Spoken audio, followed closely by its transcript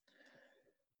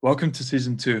Welcome to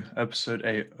Season 2, Episode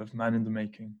 8 of Man in the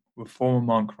Making, with former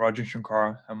monk Rajan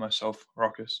Shankara and myself,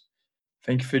 Rakus.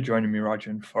 Thank you for joining me,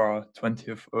 Rajan, for our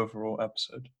 20th overall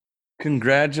episode.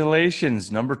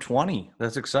 Congratulations, number 20.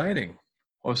 That's exciting.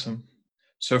 Awesome.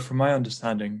 So from my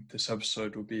understanding, this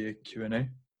episode will be a Q&A.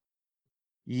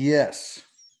 Yes.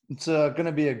 It's going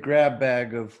to be a grab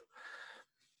bag of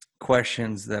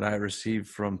questions that I received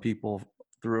from people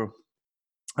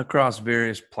across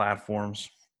various platforms.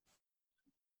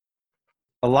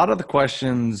 A lot of the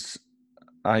questions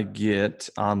I get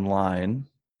online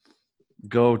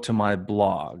go to my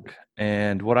blog.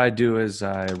 And what I do is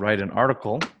I write an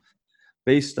article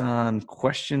based on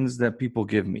questions that people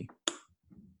give me.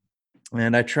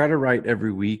 And I try to write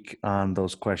every week on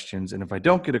those questions. And if I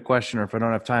don't get a question, or if I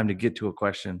don't have time to get to a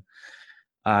question,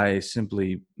 I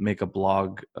simply make a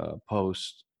blog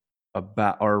post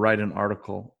about, or write an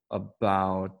article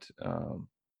about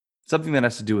something that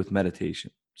has to do with meditation.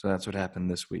 So that's what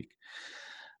happened this week.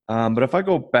 But if I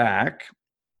go back,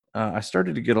 I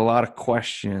started to get a lot of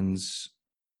questions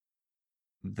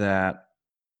that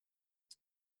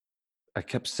I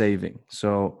kept saving.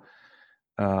 So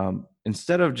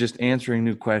instead of just answering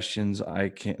new questions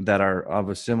that are of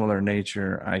a similar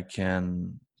nature, I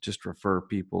can just refer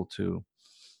people to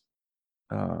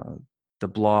the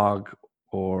blog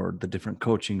or the different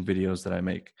coaching videos that I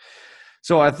make.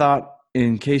 So I thought,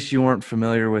 in case you weren't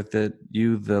familiar with it,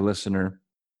 you, the listener,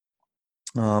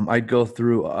 I'd go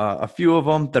through a few of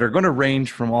them that are going to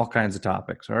range from all kinds of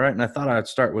topics. All right. And I thought I'd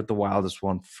start with the wildest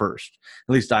one first.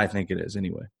 At least I think it is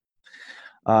anyway.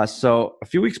 So a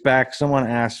few weeks back, someone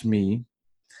asked me,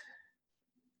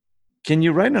 can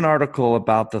you write an article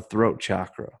about the throat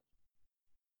chakra?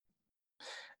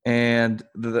 And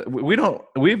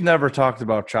we've never talked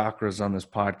about chakras on this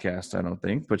podcast, I don't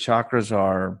think, but chakras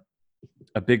are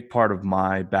a big part of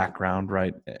my background,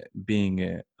 right?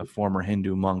 Being a former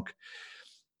Hindu monk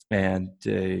and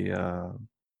a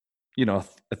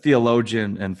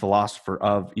theologian and philosopher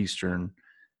of Eastern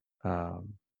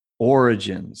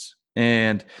origins.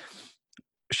 And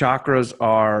chakras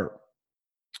are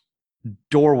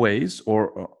doorways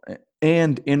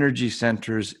and energy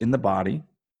centers in the body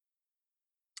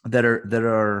that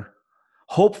are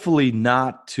hopefully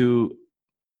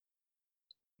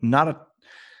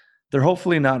they're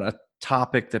hopefully not a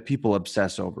topic that people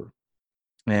obsess over.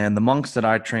 And the monks that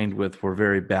I trained with were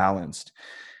very balanced.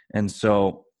 And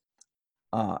so,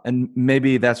 and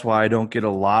maybe that's why I don't get a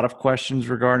lot of questions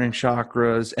regarding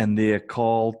chakras and the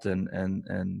occult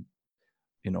and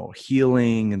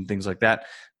healing and things like that,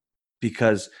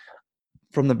 because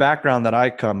from the background that I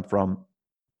come from,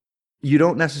 you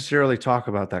don't necessarily talk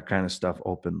about that kind of stuff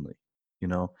openly. You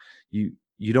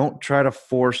don't try to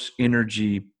force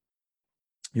energy.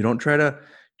 You don't try to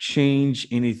change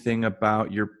anything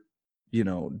about your,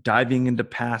 diving into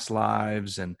past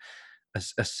lives and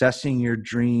assessing your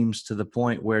dreams to the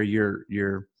point where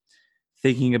you're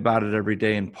thinking about it every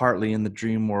day and partly in the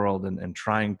dream world and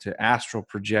trying to astral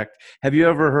project. Have you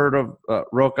ever heard of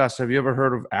Rokas? Have you ever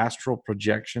heard of astral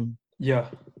projection? Yeah.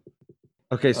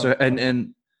 Okay. So,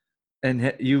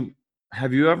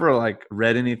 have you ever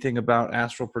read anything about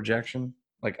astral projection?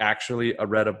 Like actually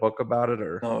read a book about it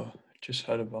or? No, just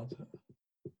heard about it.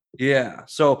 Yeah.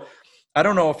 So I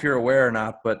don't know if you're aware or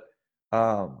not, but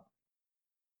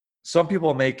some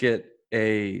people make it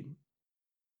a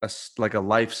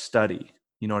life study.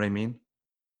 You know what I mean?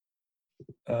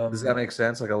 Does that make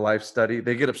sense? Like a life study?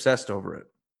 They get obsessed over it.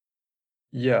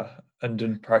 Yeah, and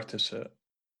didn't practice it.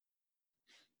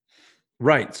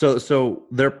 Right. So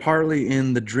they're partly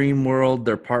in the dream world.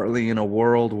 They're partly in a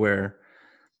world where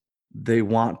they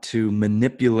want to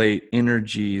manipulate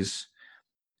energies,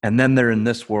 and then they're in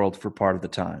this world for part of the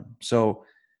time. So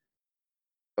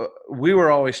we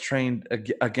were always trained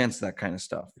against that kind of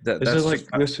stuff. Is it like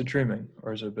lucid dreaming,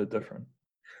 or is it a bit different?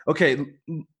 Okay,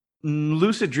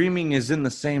 lucid dreaming is in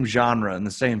the same genre, in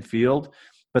the same field,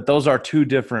 but those are two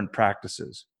different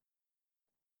practices,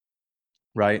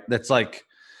 right? That's like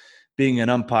being an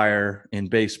umpire in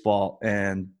baseball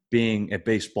and being a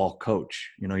baseball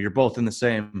coach. You're both in the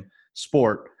same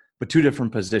sport, but two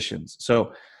different positions.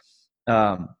 So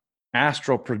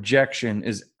astral projection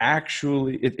is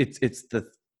actually it's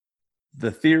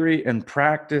the theory and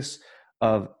practice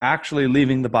of actually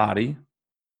leaving the body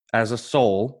as a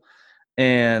soul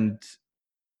and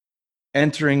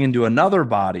entering into another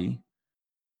body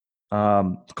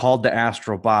called the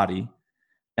astral body.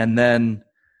 And then,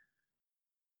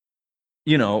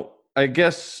 I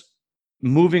guess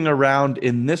moving around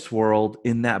in this world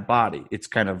in that body. It's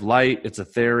kind of light, it's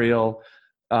ethereal.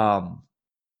 And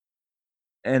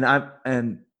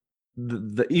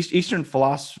the Eastern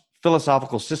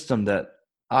philosophical system that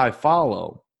I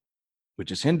follow,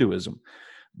 which is Hinduism,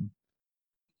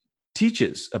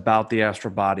 teaches about the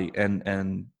astral body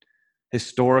and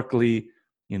historically,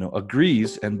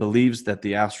 agrees and believes that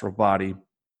the astral body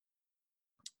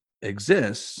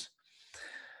exists.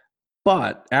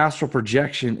 But astral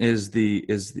projection is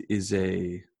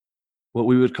a what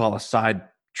we would call a side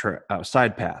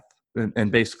path,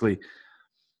 and basically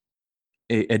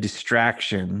a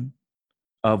distraction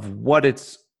of what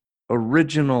its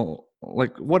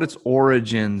what its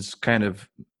origins kind of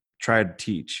try to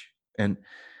teach, and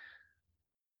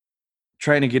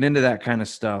trying to get into that kind of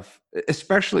stuff,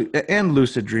 especially, and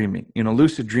lucid dreaming.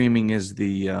 Lucid dreaming is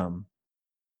the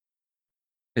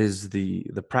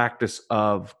practice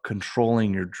of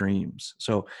controlling your dreams.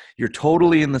 So you're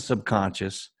totally in the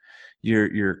subconscious.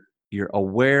 You're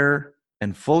aware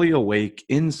and fully awake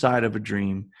inside of a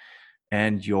dream,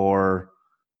 and you're,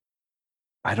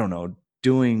 I don't know,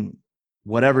 doing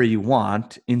whatever you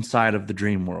want inside of the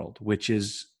dream world, which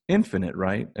is infinite,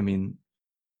 right? I mean,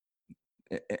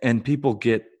 and people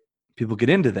get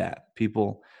into that.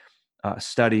 People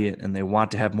study it, and they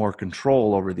want to have more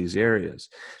control over these areas.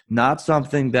 Not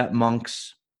something that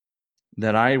monks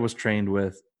that I was trained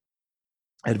with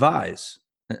advise.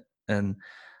 And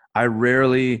I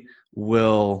rarely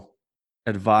will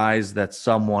advise that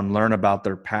someone learn about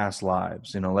their past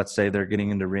lives. Let's say they're getting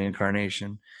into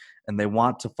reincarnation and they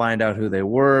want to find out who they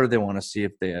were. They want to see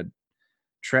if they had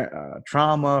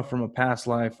trauma from a past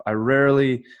life. I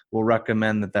rarely will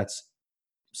recommend that that's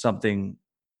something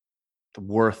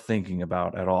worth thinking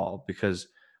about at all, because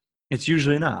it's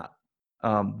usually not.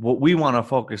 What we want to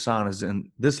focus on is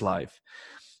in this life,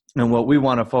 and what we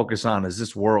want to focus on is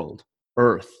this world,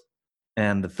 Earth,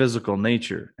 and the physical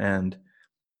nature, and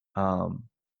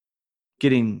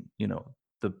getting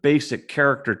the basic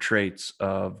character traits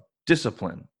of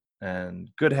discipline and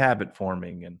good habit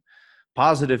forming and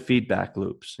positive feedback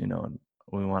loops, and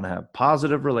we want to have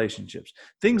positive relationships.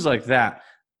 Things like that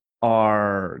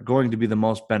are going to be the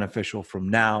most beneficial from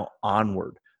now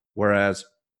onward. Whereas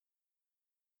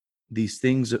these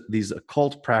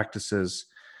occult practices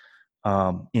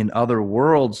in other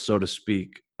worlds, so to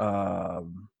speak,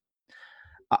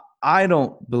 I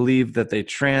don't believe that they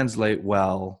translate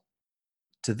well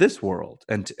to this world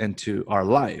and to our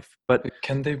life. But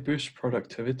can they boost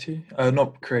productivity?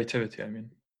 Not creativity, I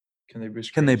mean. Can they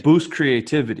boost can they creativity? boost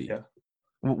creativity? Yeah.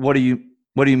 What do you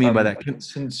mean by that?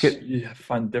 Since you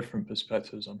find different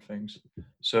perspectives on things.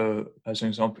 So, as an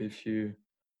example, if you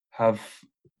have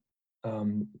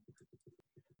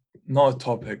not a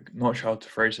topic, not sure how to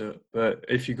phrase it, but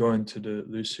if you go into the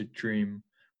lucid dream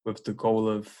with the goal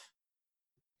of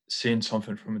seeing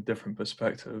something from a different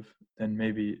perspective, then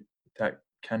maybe that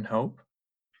can help.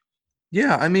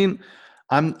 Yeah, I mean,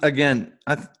 I don't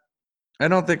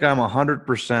think I'm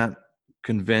 100%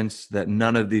 convinced that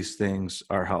none of these things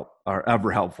are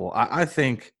ever helpful. I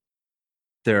think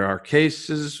there are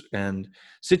cases and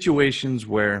situations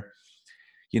where,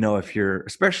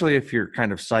 especially if you're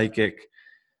kind of psychic,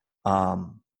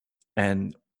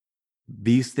 and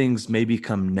these things may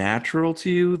become natural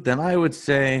to you, then I would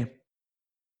say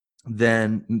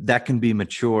then that can be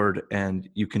matured and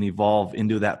you can evolve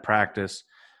into that practice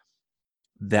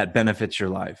that benefits your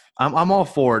life. I'm all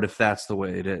for it if that's the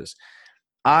way it is.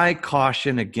 I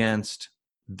caution against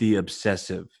the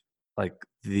obsessive, like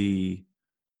the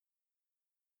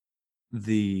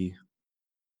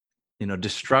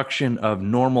destruction of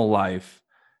normal life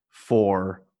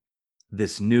for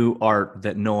this new art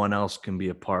that no one else can be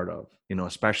a part of,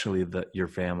 especially your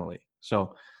family.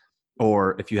 So,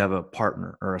 or if you have a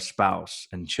partner or a spouse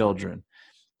and children,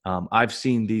 I've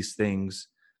seen these things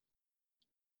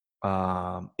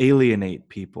alienate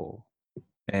people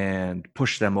and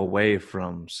push them away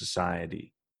from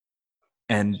society.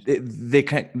 And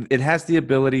it has the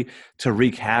ability to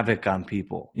wreak havoc on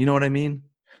people. You know what I mean?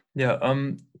 Yeah.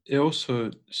 It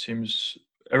also seems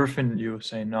everything you were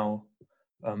saying now,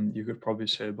 you could probably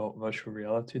say about virtual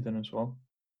reality then as well.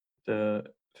 The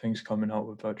things coming out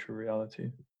with virtual reality,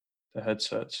 the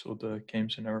headsets or the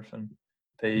games and everything,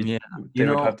 Yeah. they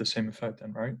would have the same effect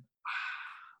then, right?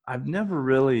 I've never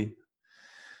really,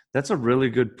 that's a really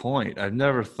good point. I've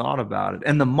never thought about it.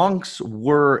 And the monks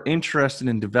were interested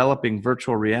in developing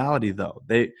virtual reality, though.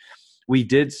 We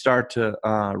did start to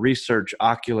research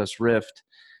Oculus Rift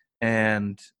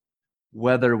and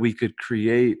whether we could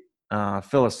create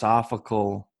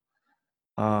philosophical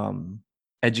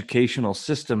educational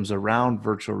systems around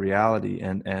virtual reality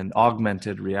and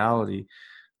augmented reality,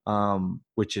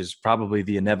 which is probably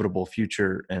the inevitable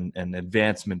future and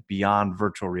advancement beyond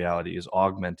virtual reality is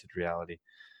augmented reality.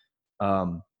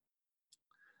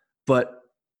 But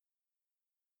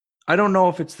I don't know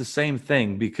if it's the same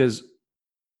thing because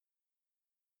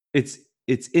it's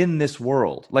it's in this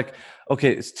world. Like,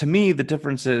 okay, to me, the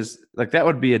difference is like that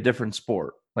would be a different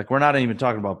sport. Like, we're not even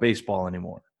talking about baseball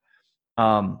anymore.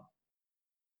 Um,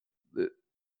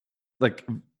 like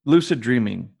lucid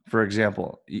dreaming, for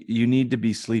example, you need to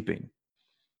be sleeping.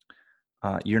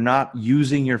 You're not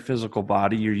using your physical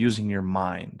body; you're using your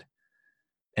mind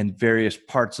and various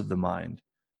parts of the mind.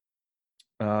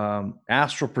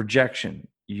 Astral projection,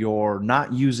 you're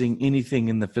not using anything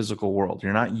in the physical world.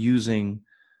 You're not using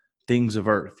things of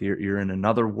earth. You're in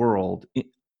another world,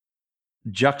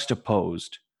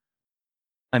 juxtaposed.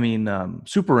 I mean,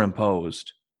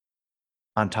 superimposed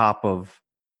on top of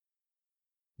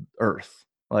earth.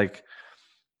 Like,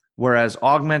 whereas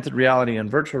augmented reality and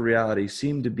virtual reality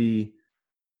seem to be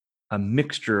a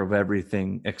mixture of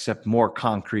everything except more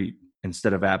concrete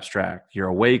instead of abstract. You're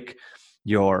awake,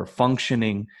 you're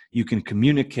functioning, you can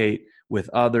communicate with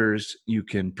others, you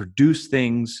can produce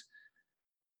things.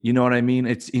 You know what I mean?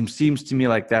 It seems to me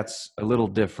like that's a little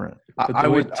different. But the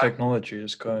way technology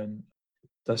is going,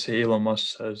 let's say Elon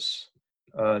Musk says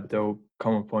there'll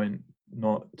come a point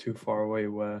not too far away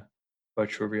where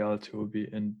virtual reality will be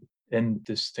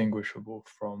indistinguishable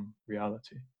from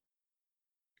reality.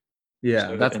 Yeah,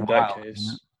 So that's in that wild.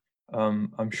 case,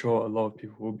 I'm sure a lot of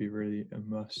people will be really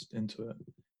immersed into it.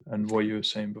 And what you were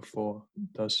saying before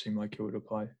does seem like it would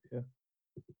apply. Yeah.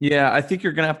 Yeah, I think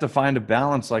you're going to have to find a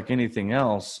balance like anything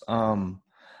else.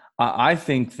 I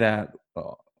think that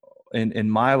in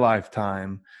my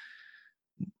lifetime,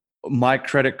 my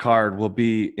credit card will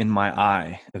be in my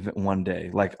eye one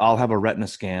day. Like, I'll have a retina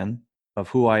scan of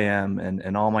who I am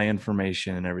and all my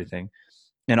information and everything.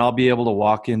 And I'll be able to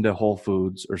walk into Whole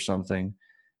Foods or something,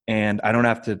 and I don't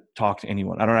have to talk to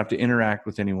anyone. I don't have to interact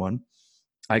with anyone.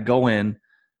 I go in,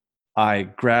 I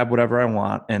grab whatever I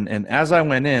want, and as I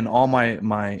went in, all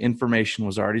my information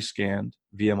was already scanned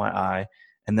via my eye,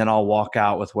 and then I'll walk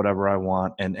out with whatever I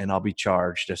want, and I'll be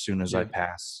charged as soon as I Yeah.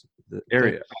 pass the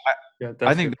area. Yeah, I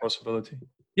definitely think, a possibility.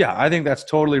 yeah, I think that's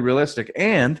totally realistic,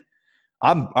 and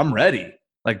I'm ready.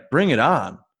 Like, bring it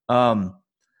on.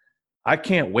 I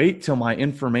can't wait till my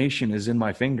information is in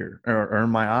my finger or in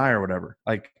my eye or whatever.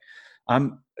 Like,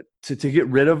 I'm to get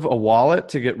rid of a wallet,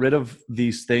 to get rid of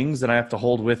these things that I have to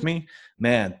hold with me.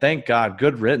 Man, thank God,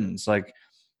 good riddance. Like,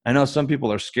 I know some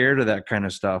people are scared of that kind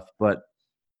of stuff, but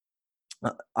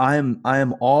I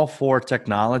am all for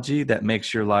technology that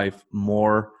makes your life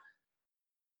more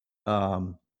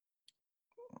um,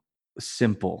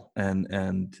 simple,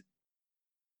 and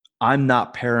I'm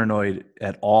not paranoid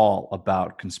at all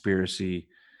about conspiracy.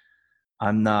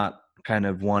 I'm not kind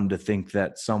of one to think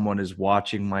that someone is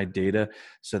watching my data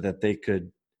so that they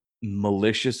could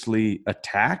maliciously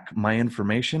attack my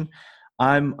information.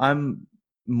 I'm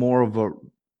more of a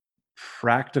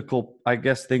practical, I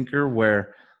guess, thinker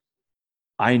where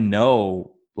I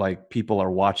know like people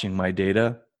are watching my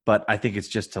data, but I think it's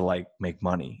just to like make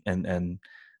money and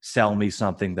sell me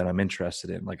something that I'm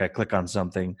interested in. Like, I click on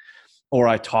something or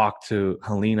I talk to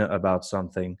Helena about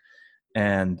something,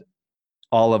 and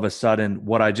all of a sudden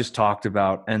what I just talked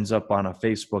about ends up on a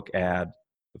Facebook ad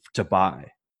to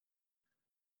buy.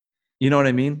 You know what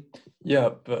I mean? Yeah,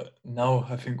 but now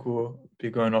I think we'll be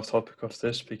going off topic of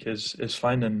this because it's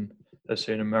fine in, let's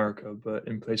say, in America, but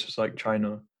in places like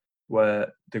China,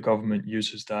 where the government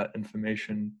uses that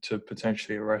information to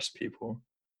potentially arrest people,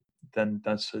 then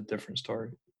that's a different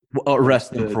story Well, with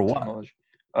arrest them the for what? technology.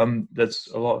 That's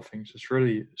a lot of things. It's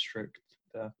really strict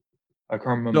there. I can't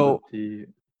remember So, the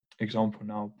example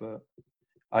now, but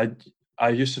I I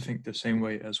used to think the same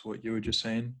way as what you were just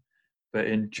saying, but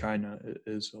in China it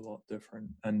is a lot different,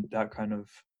 and that kind of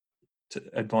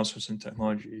advancements in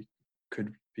technology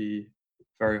could be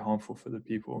very harmful for the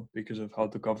people because of how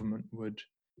the government would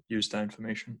use that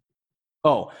information.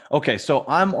 oh, okay. So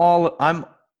I'm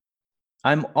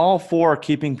all for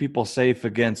keeping people safe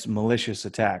against malicious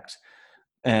attacks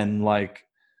and like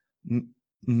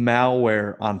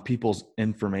malware on people's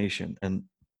information. And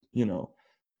you know,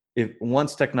 if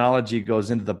once technology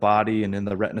goes into the body and in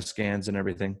the retina scans and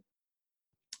everything,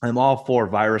 I'm all for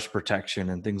virus protection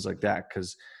and things like that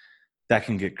because that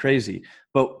can get crazy.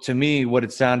 But to me, what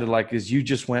it sounded like is you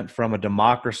just went from a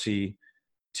democracy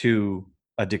to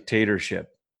a dictatorship.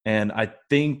 And I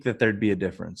think that there'd be a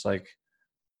difference. Like,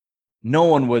 no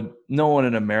one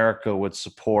in America would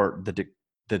support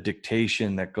the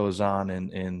dictation that goes on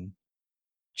in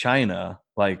China.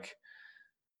 Like,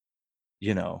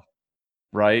 you know,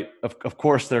 right? Of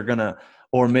course they're gonna,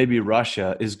 or maybe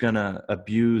Russia is gonna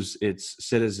abuse its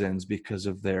citizens because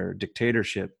of their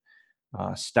dictatorship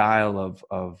style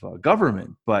of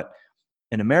government. But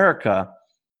in America,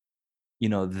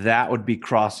 that would be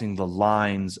crossing the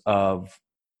lines of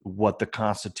what the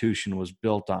Constitution was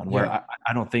built on, where Yeah.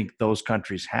 I don't think those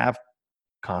countries have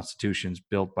constitutions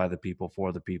built by the people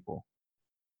for the people.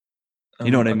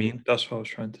 You know what I mean? That's what I was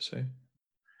trying to say.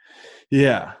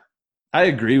 Yeah. I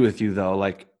agree with you though.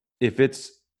 Like if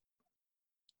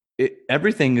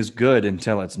everything is good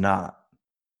until it's not.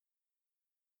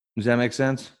 Does that make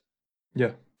sense?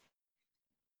 Yeah.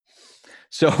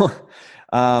 So,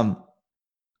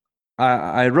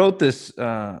 I wrote this.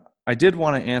 I did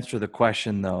want to answer the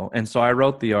question though, and so I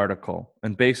wrote the article.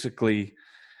 And basically,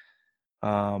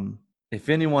 if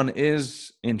anyone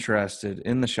is interested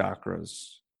in the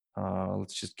chakras,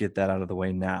 let's just get that out of the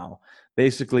way now.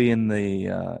 Basically, in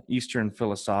the Eastern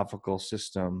philosophical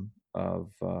system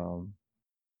of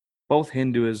both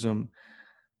Hinduism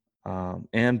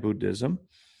and Buddhism,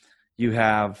 you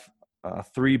have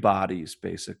three bodies.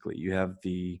 Basically, you have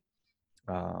the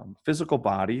physical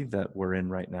body that we're in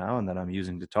right now and that I'm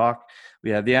using to talk. We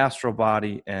have the astral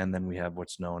body, and then we have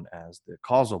what's known as the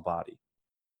causal body.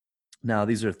 Now,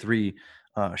 these are three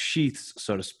sheaths,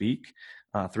 so to speak,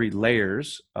 three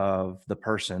layers of the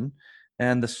person,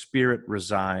 and the spirit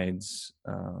resides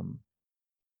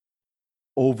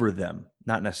over them,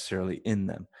 not necessarily in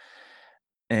them.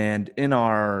 And in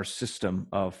our system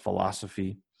of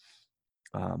philosophy,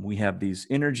 we have these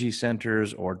energy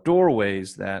centers or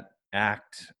doorways that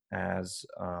act as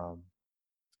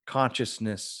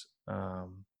consciousness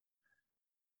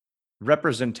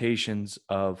representations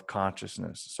of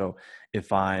consciousness. So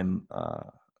if I'm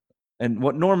and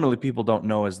what normally people don't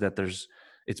know is that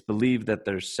it's believed that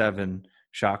there's 7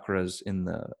 chakras in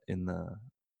the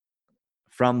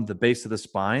from the base of the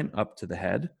spine up to the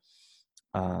head.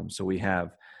 So we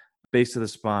have base of the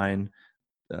spine,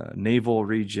 navel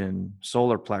region,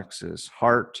 solar plexus,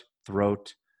 heart,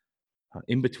 throat,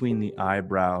 in between the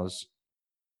eyebrows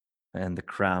and the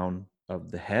crown of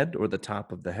the head, or the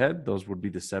top of the head. Those would be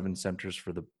the 7 centers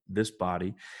for this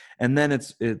body. And then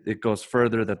it goes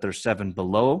further that there's 7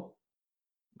 below,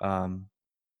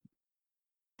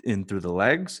 in through the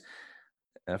legs,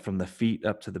 from the feet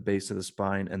up to the base of the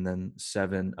spine, and then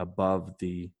 7 above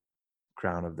the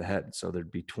crown of the head. So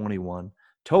there'd be 21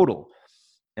 total.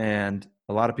 And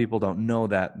a lot of people don't know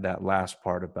that last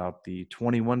part about the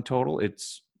 21 total.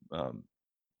 It's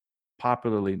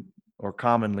popularly or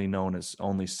commonly known as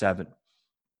only 7.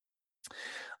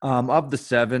 Of the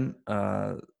 7,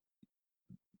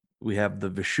 we have the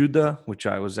Vishuddha, which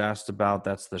I was asked about.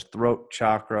 That's the throat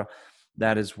chakra.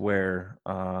 That is where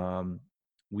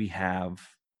we have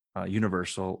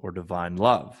universal or divine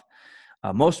love.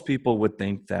 Most people would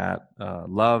think that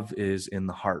love is in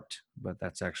the heart, but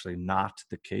that's actually not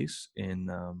the case in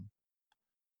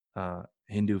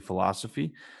Hindu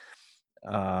philosophy.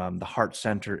 The heart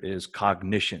center is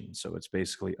cognition, so it's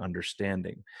basically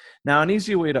understanding. Now, an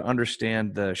easy way to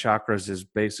understand the chakras is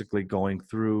basically going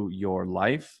through your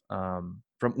life, from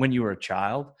when you were a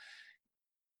child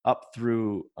up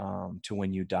through to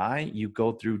when you die. You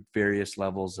go through various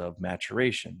levels of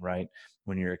maturation, right?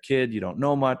 When you're a kid, you don't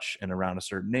know much, and around a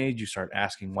certain age, you start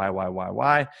asking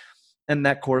why, and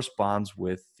that corresponds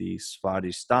with the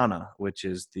Svadhisthana, which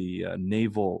is the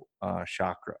navel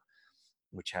chakra,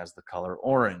 which has the color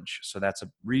orange. So that's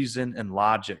a reason and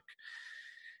logic.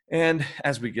 And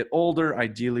as we get older,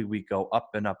 ideally we go up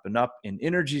and up and up in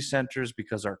energy centers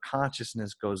because our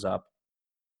consciousness goes up.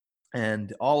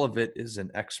 And all of it is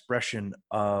an expression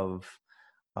of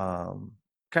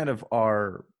kind of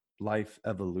our life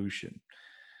evolution.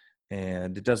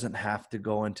 And it doesn't have to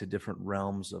go into different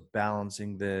realms of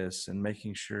balancing this and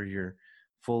making sure you're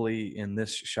fully in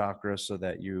this chakra so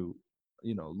that you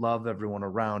love everyone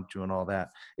around you and all that.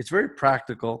 It's very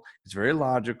practical, it's very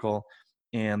logical,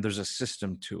 and there's a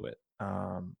system to it.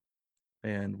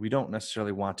 And we don't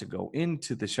necessarily want to go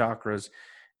into the chakras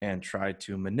and try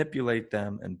to manipulate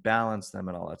them and balance them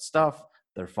and all that stuff.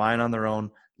 They're fine on their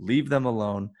own. Leave them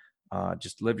alone.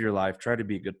 Just live your life. Try to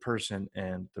be a good person,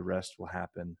 and the rest will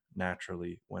happen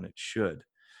naturally when it should.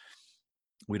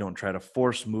 We don't try to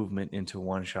force movement into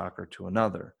one chakra to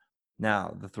another.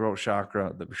 Now, the throat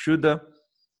chakra, the Vishuddha,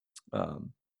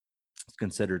 it's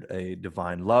considered a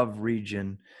divine love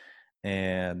region,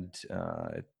 and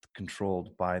it's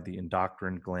controlled by the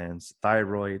endocrine glands,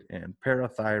 thyroid and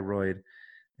parathyroid,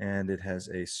 and it has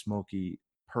a smoky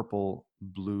purple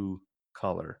blue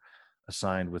color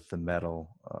assigned with the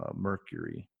metal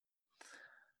mercury.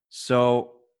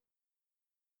 So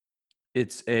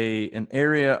it's an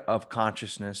area of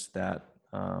consciousness that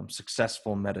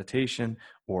successful meditation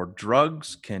or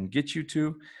drugs can get you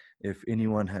to. If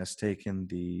anyone has taken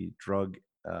the drug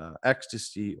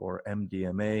ecstasy or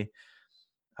MDMA,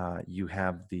 You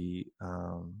have the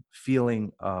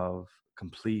feeling of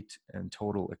complete and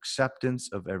total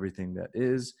acceptance of everything that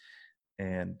is,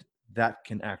 and that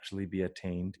can actually be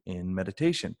attained in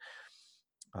meditation,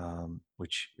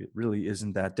 which it really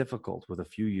isn't that difficult with a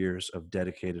few years of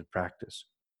dedicated practice.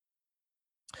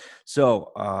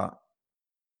 So, I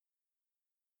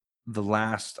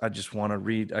just want to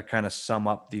read, I kind of sum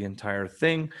up the entire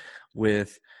thing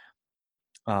with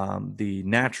the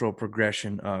natural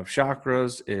progression of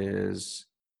chakras is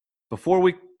before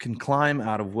we can climb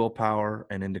out of willpower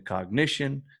and into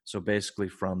cognition, so basically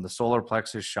from the solar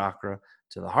plexus chakra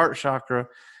to the heart chakra,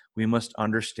 we must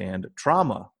understand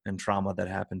trauma and trauma that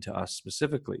happened to us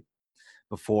specifically.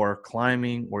 Before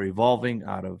climbing or evolving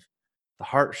out of the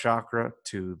heart chakra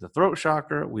to the throat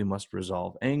chakra, we must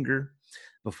resolve anger.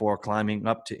 Before climbing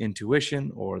up to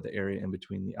intuition, or the area in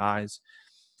between the eyes,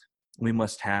 we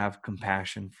must have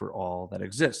compassion for all that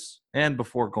exists. And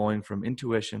before going from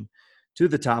intuition to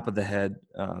the top of the head,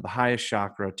 the highest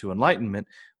chakra, to enlightenment,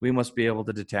 we must be able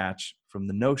to detach from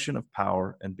the notion of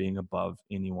power and being above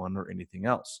anyone or anything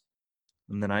else.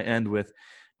 And then I end with,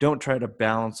 don't try to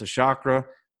balance a chakra,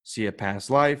 see a past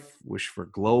life, wish for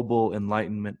global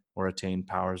enlightenment, or attain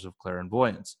powers of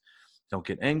clairvoyance. Don't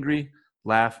get angry,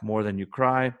 laugh more than you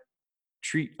cry,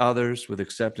 treat others with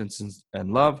acceptance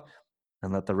and love,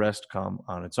 and let the rest come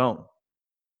on its own.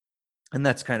 And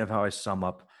that's kind of how I sum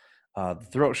up the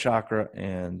throat chakra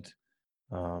and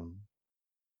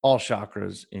all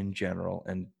chakras in general,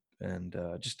 and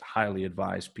just highly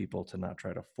advise people to not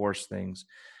try to force things,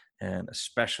 and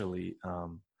especially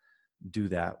do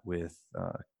that with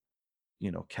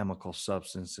chemical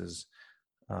substances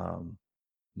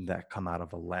that come out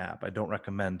of a lab. I don't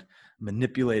recommend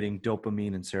manipulating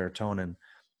dopamine and serotonin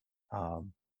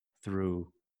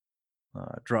through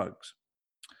drugs.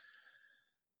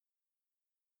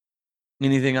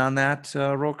 Anything on that,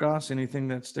 Rokas? Anything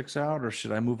that sticks out, or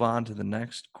should I move on to the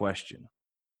next question?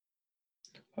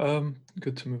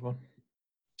 Good to move on.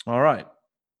 All right.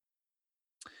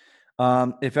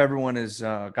 If everyone has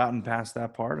gotten past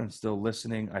that part and still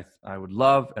listening, I would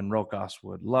love, and Rokas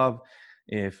would love,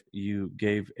 if you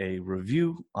gave a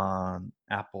review on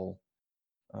Apple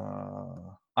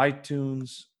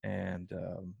iTunes, and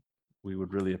we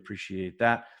would really appreciate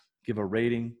that. Give a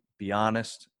rating, be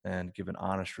honest, and give an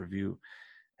honest review,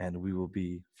 and we will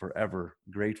be forever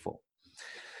grateful.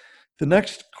 The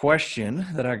next question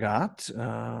that I got,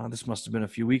 this must have been a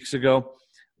few weeks ago.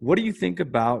 What do you think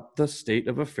about the state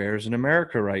of affairs in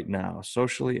America right now,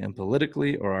 socially and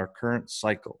politically, or our current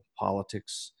cycle?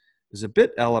 Politics is a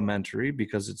bit elementary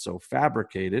because it's so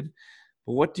fabricated,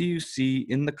 but what do you see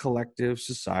in the collective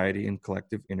society and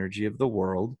collective energy of the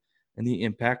world and the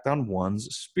impact on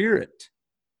one's spirit?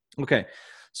 Okay,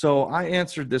 so I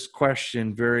answered this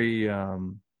question very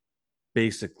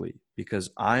basically because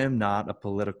I am not a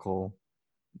political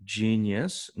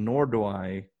genius, nor do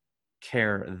I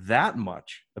care that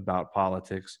much about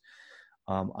politics.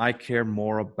 I care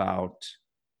more about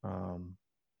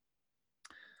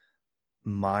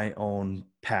my own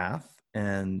path,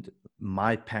 and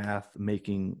my path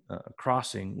making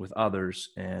crossing with others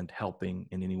and helping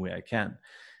in any way I can.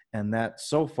 And that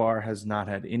so far has not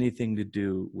had anything to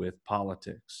do with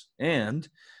politics. And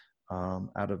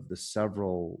out of the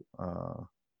several,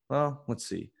 well, let's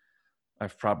see,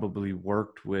 I've probably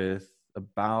worked with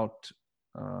about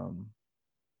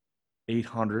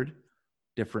 800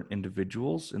 different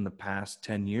individuals in the past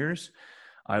 10 years.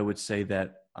 I would say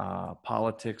that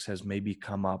politics has maybe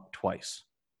come up twice,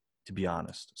 to be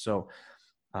honest. So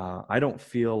I don't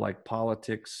feel like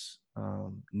politics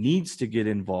needs to get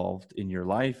involved in your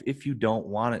life if you don't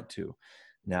want it to.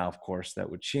 Now, of course, that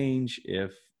would change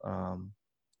if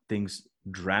things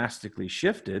drastically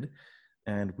shifted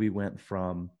and we went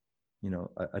from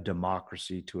a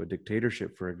democracy to a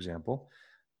dictatorship, for example.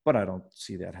 But I don't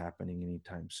see that happening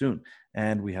anytime soon.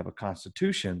 And we have a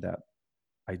constitution that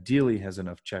ideally has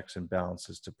enough checks and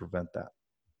balances to prevent that.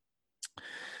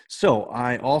 So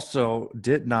I also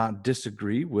did not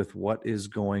disagree with what is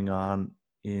going on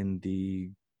in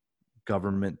the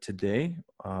government today.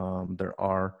 There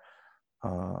are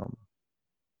a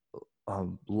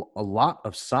lot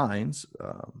of signs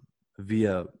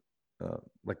via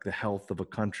like the health of a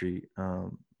country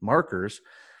markers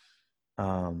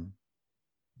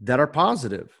that are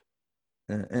positive.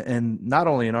 And not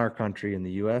only in our country, in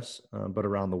the U.S., but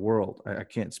around the world. I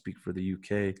can't speak for the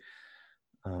U.K.,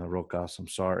 Rokas, I'm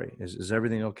sorry. Is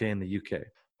everything okay in the U.K.?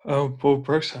 Well,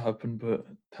 Brexit happened, but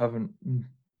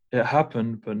it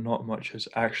happened, but not much has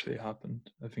actually happened.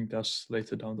 I think that's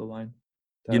later down the line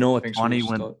that It's things will funny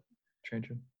start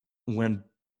changing. when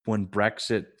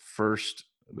Brexit first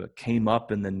came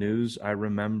up in the news, I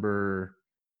remember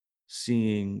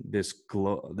seeing this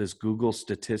Google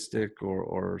statistic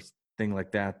or thing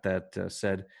like that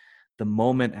said the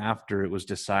moment after it was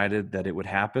decided that it would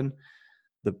happen,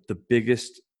 the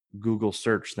biggest Google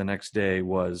search the next day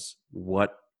was,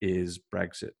 "What is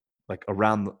Brexit?" Like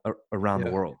around the Yeah.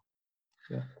 world.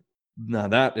 Yeah. Now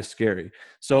that is scary.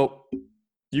 So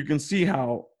you can see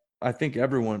how I think not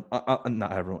everyone,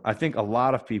 I think a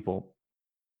lot of people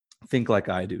think like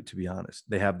I do, to be honest.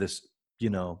 They have this,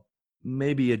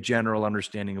 maybe a general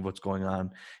understanding of what's going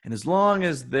on. And as long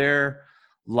as their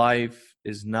life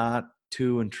is not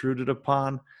too intruded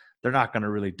upon, they're not going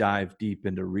to really dive deep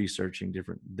into researching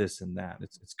different this and that.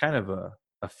 It's kind of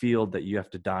a field that you have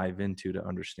to dive into to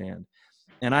understand.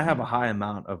 And I have a high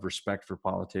amount of respect for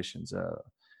politicians.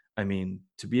 I mean,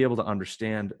 to be able to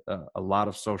understand a lot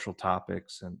of social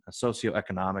topics and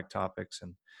socioeconomic topics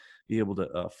and be able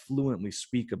to fluently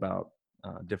speak about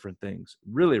different things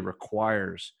really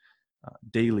requires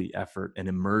daily effort and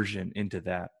immersion into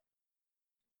that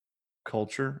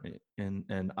culture.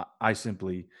 And I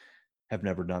simply have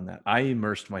never done that. I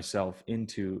immersed myself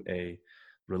into a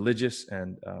religious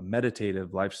and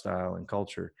meditative lifestyle and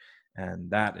culture.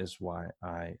 And that is why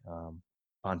I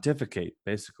pontificate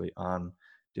basically on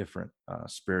different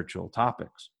spiritual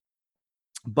topics.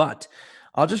 But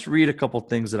I'll just read a couple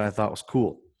things that I thought was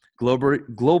cool.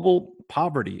 Global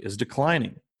poverty is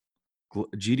declining.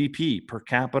 GDP per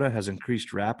capita has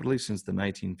increased rapidly since the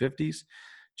 1950s.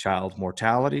 Child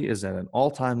mortality is at an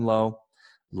all-time low.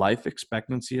 Life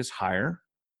expectancy is higher.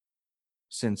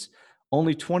 Since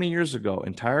only 20 years ago,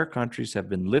 entire countries have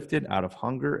been lifted out of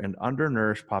hunger and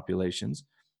undernourished populations.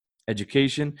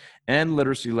 Education and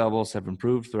literacy levels have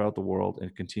improved throughout the world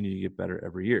and continue to get better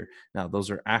every year. Now,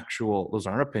 those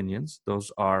aren't opinions.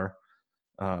 Those are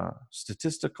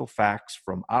statistical facts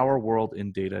from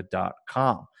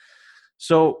ourworldindata.com.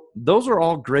 So those are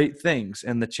all great things.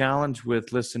 And the challenge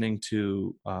with listening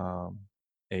to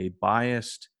a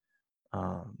biased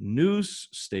news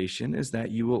station is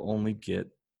that you will only get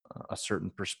a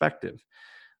certain perspective.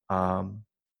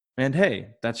 And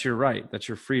hey, that's your right. That's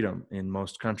your freedom in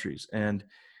most countries. And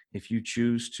if you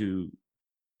choose to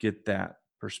get that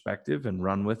perspective and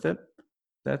run with it,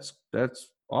 that's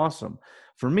awesome.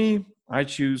 For me, I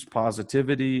choose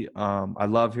positivity. I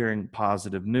love hearing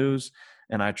positive news,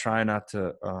 and I try not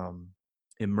to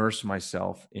immerse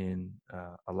myself in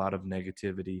a lot of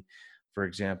negativity. For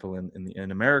example,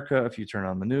 in America, if you turn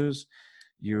on the news,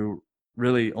 you're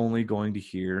really only going to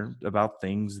hear about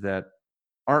things that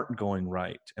aren't going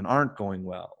right and aren't going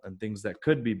well and things that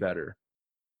could be better.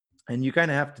 And you kind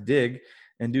of have to dig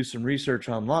and do some research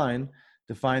online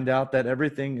to find out that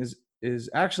everything is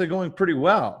actually going pretty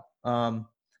well.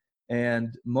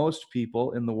 And most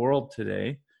people in the world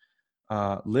today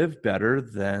live better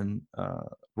than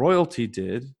royalty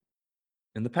did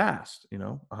in the past,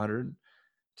 100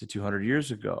 to 200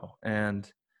 years ago.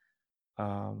 And,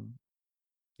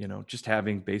 just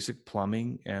having basic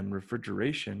plumbing and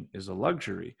refrigeration is a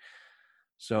luxury.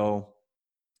 So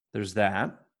there's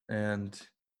that. And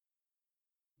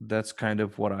that's kind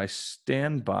of what I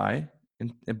stand by.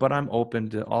 But I'm open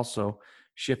to also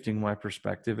shifting my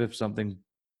perspective if something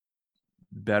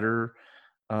better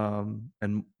and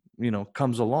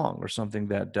comes along, or something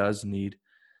that does need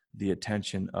the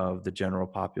attention of the general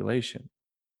population.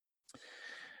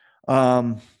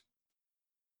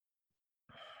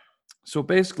 So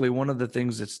basically, one of the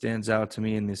things that stands out to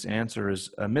me in this answer is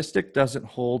a mystic doesn't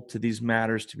hold to these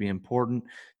matters to be important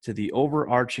to the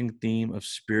overarching theme of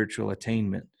spiritual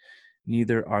attainment.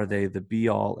 Neither are they the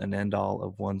be-all and end-all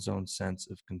of one's own sense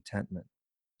of contentment.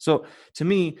 So to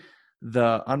me,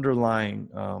 the underlying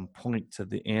point to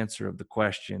the answer of the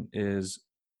question is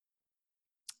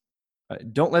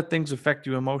don't let things affect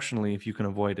you emotionally if you can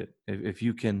avoid it, if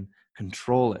you can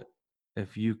control it,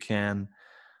 if you can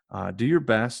do your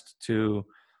best to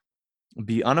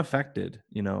be unaffected,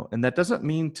 and that doesn't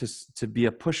mean to be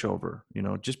a pushover.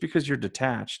 Just because you're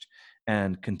detached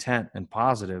and content and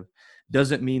positive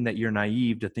doesn't mean that you're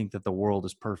naive to think that the world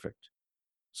is perfect.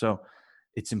 So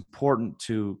it's important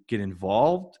to get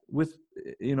involved with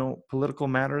political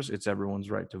matters. It's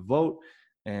everyone's right to vote,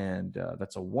 and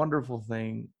that's a wonderful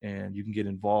thing. And you can get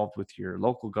involved with your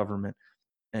local government,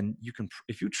 and you can,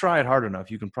 if you try it hard enough,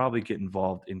 you can probably get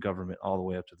involved in government all the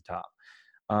way up to the top.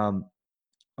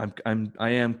 I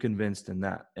am convinced in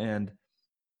that. And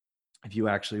if you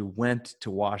actually went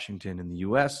to Washington in the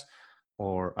U.S.,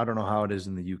 or I don't know how it is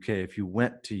in the U.K., if you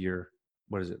went to your,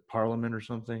 what is it, parliament or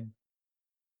something,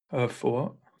 For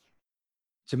what?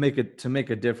 to make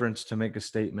a difference, to make a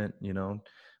statement,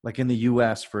 like in the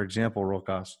U.S., for example,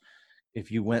 Rokas,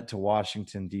 if you went to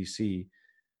Washington, D.C.,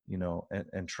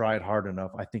 and tried hard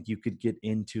enough, I think you could get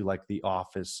into like the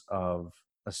office of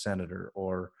a senator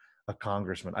or a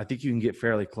congressman. I think you can get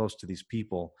fairly close to these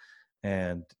people.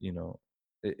 And,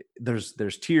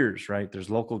 there's tiers, right? There's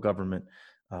local government,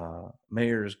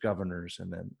 mayors, governors,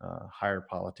 and then higher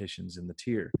politicians in the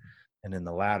tier and in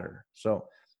the ladder. So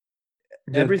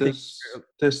Yeah, everything,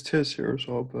 there's tiers here as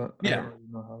well, but I yeah, don't really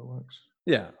know how it works.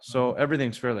 yeah. So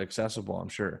everything's fairly accessible, I'm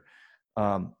sure.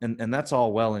 And that's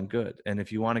all well and good. And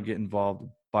if you want to get involved,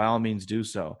 by all means do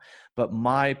so. But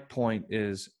my point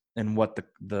is, and what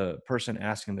the person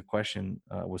asking the question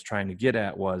was trying to get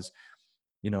at was,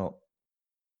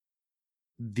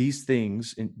 these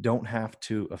things don't have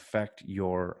to affect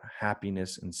your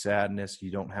happiness and sadness.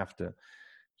 You don't have to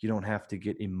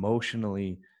get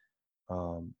emotionally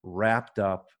wrapped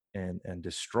up and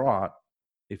distraught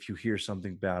if you hear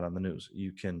something bad on the news.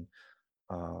 You can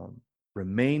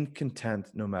remain content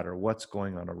no matter what's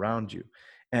going on around you.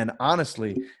 And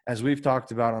honestly, as we've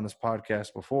talked about on this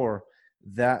podcast before,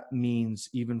 that means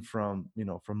even from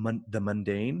the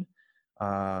mundane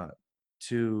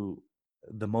to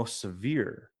the most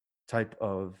severe type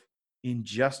of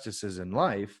injustices in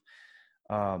life.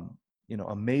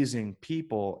 Amazing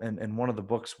people, and one of the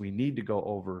books we need to go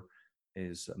over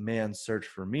is Man's Search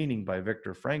for Meaning by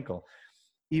Viktor Frankl.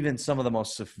 Even some of the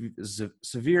most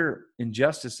severe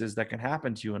injustices that can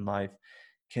happen to you in life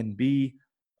can be,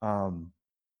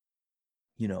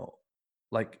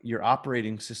 like your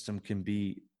operating system can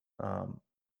be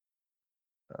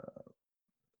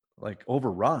like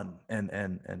overrun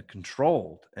and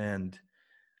controlled, and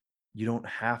you don't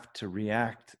have to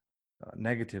react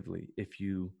negatively if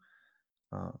you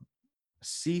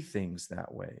see things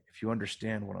that way, if you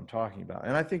understand what I'm talking about.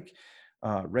 And I think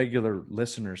regular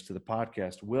listeners to the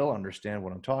podcast will understand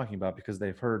what I'm talking about because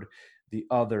they've heard the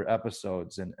other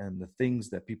episodes and the things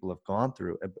that people have gone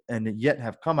through and yet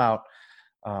have come out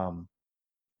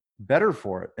better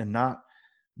for it, and not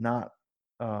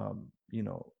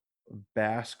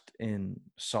basked in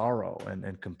sorrow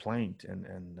and complaint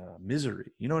and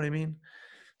misery. You know what I mean?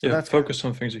 So Yeah, that's focus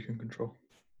on things you can control.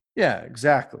 yeah,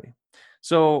 exactly.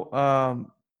 So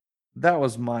that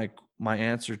was my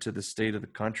answer to the state of the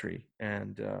country,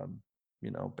 and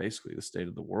basically the state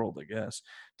of the world, I guess.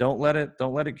 Don't let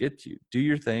it get to you. Do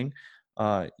your thing.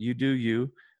 You do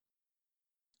you,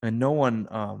 and no one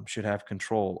should have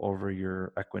control over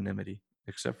your equanimity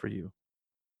except for you.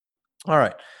 All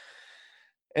right.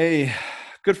 A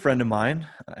good friend of mine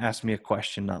asked me a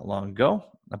question not long ago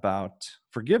about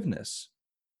forgiveness,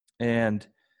 and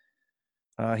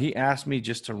he asked me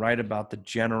just to write about the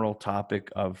general topic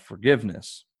of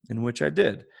forgiveness, in which I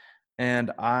did.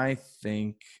 And I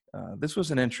think this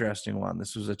was an interesting one.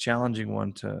 This was a challenging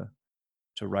one to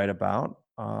write about.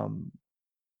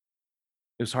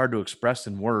 It was hard to express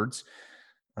in words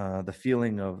the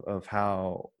feeling of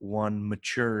how one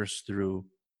matures through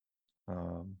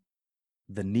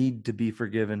the need to be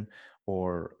forgiven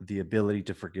or the ability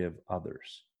to forgive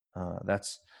others.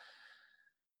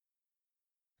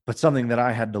 But something that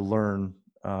I had to learn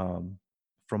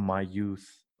from my youth,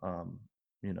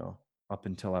 up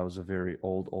until I was a very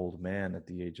old man at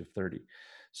the age of 30.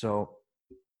 So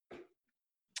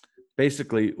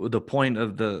basically, the point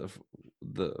of the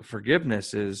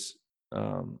forgiveness is,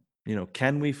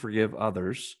 can we forgive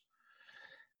others,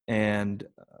 and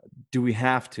do we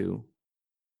have to?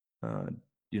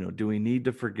 Do we need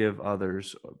to forgive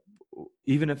others,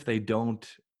 even if they don't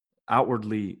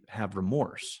outwardly have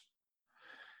remorse?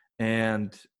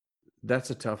 And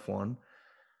that's a tough one.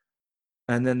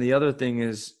 And then the other thing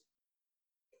is,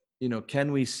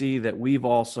 can we see that we've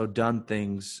also done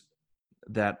things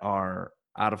that are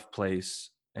out of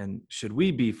place, and should we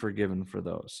be forgiven for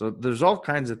those? So there's all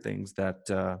kinds of things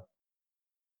that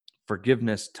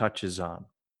forgiveness touches on.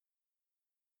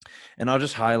 And I'll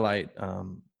just highlight,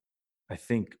 I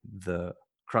think, the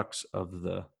crux of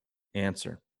the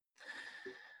answer.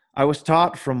 I was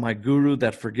taught from my guru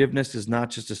that forgiveness is not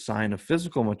just a sign of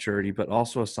physical maturity, but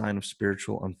also a sign of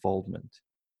spiritual unfoldment.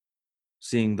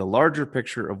 Seeing the larger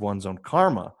picture of one's own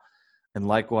karma, and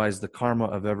likewise the karma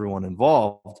of everyone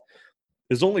involved,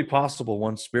 is only possible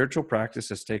once spiritual practice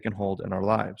has taken hold in our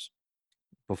lives.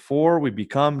 Before we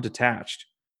become detached,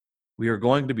 we are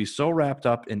going to be so wrapped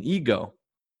up in ego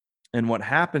and what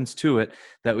happens to it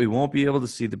that we won't be able to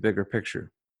see the bigger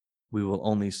picture. We will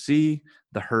only see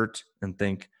the hurt and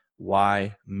think,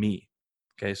 why me?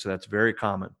 Okay, so that's very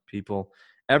common. People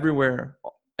everywhere,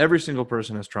 every single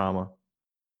person has trauma,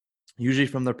 usually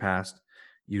from their past,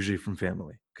 usually from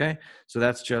family. Okay, so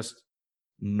that's just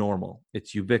normal.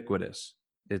 It's ubiquitous.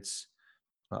 It's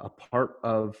a part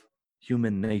of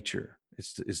human nature.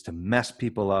 is to mess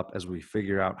people up as we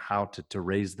figure out how to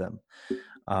raise them.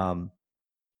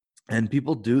 And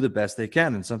people do the best they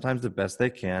can, and sometimes the best they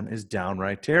can is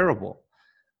downright terrible.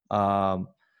 And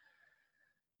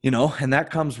that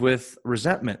comes with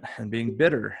resentment and being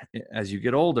bitter as you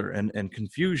get older, and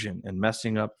confusion and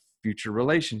messing up future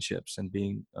relationships, and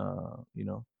being,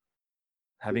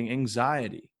 having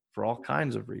anxiety for all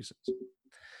kinds of reasons.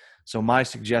 So my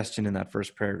suggestion in that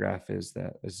first paragraph is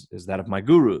that of my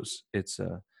gurus. It's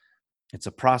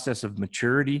a process of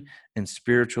maturity and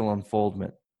spiritual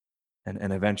unfoldment,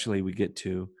 and eventually we get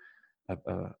to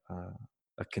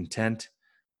a content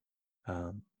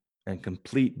and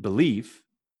complete belief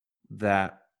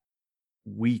that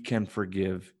we can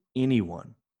forgive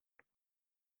anyone.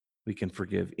 We can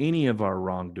forgive any of our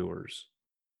wrongdoers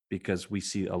because we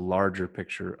see a larger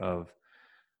picture of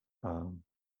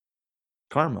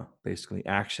karma, basically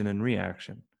action and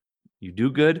reaction. You do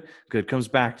good, good comes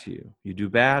back to you. You do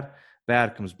bad,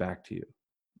 bad comes back to you.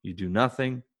 You do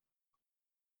nothing,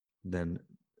 then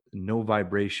no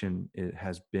vibration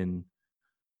has been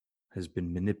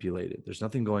manipulated. There's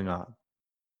nothing going on.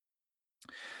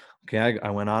 Okay, I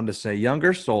went on to say,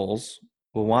 younger souls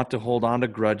will want to hold on to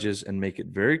grudges and make it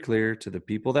very clear to the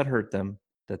people that hurt them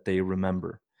that they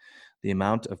remember. The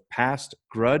amount of past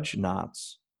grudge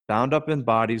knots bound up in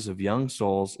bodies of young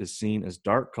souls is seen as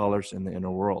dark colors in the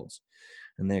inner worlds,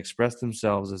 and they express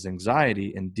themselves as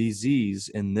anxiety and disease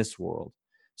in this world.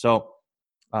 So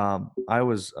I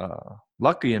was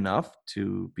lucky enough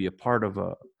to be a part of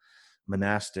a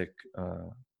monastic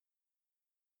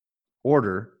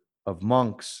order of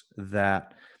monks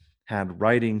that had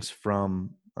writings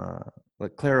from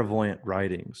like clairvoyant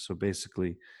writings. So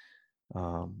basically,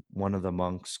 one of the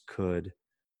monks could,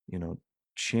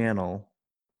 channel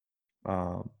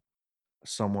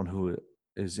someone who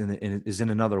is in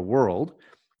another world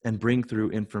and bring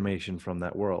through information from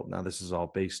that world. Now, this is all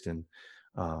based in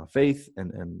faith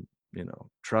and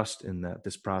trust in that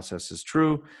this process is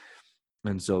true.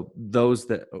 And so those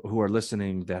who are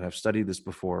listening that have studied this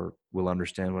before will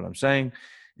understand what I'm saying.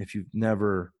 If you've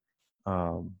never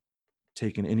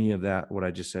taken any of that, what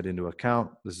I just said, into account,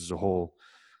 this is a whole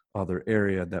other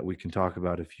area that we can talk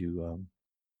about if you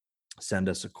send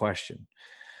us a question.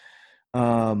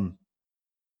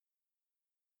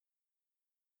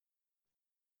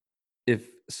 If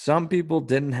some people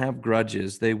didn't have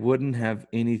grudges, they wouldn't have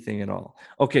anything at all.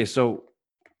 Okay, so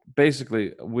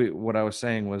basically, what I was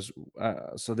saying was,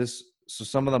 so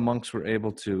some of the monks were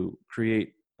able to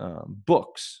create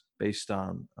books based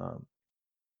on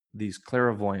these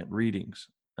clairvoyant readings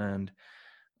and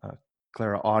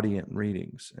clairaudient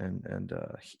readings and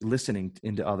listening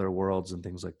into other worlds and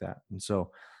things like that. And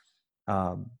so,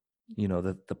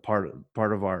 the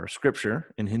part of our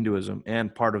scripture in Hinduism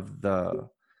and part of the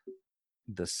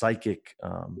psychic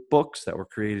books that were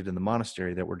created in the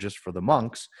monastery that were just for the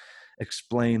monks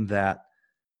explain that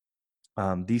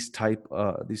these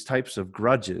types of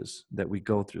grudges that we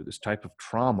go through, this type of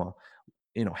trauma,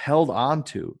 held on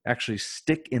to, actually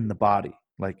stick in the body.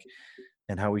 Like,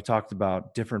 and how we talked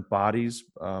about different bodies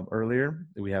earlier,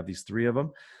 we have these three of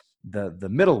them. The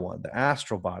middle one, the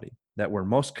astral body that we're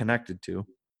most connected to,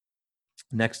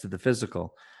 next to the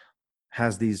physical,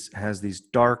 has these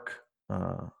dark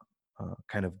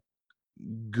kind of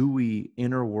gooey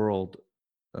inner world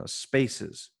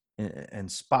spaces and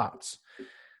spots,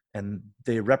 and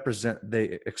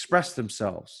they express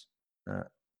themselves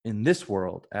in this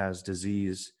world as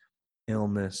disease,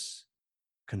 illness,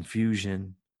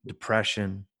 confusion,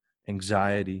 depression,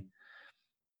 anxiety,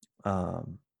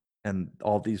 and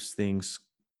all these things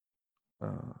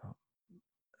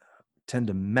tend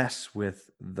to mess with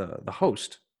the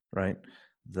host, right?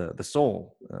 The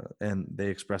soul, and they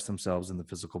express themselves in the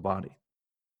physical body.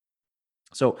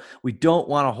 So we don't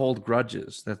want to hold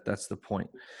grudges. That's the point.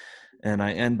 And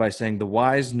I end by saying the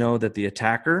wise know that the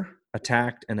attacker,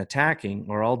 attacked, and attacking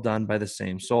are all done by the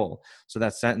same soul. So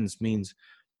that sentence means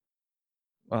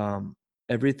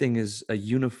everything is a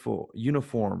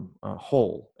uniform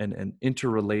whole and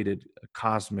interrelated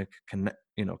cosmic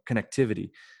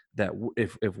connectivity. That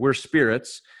if we're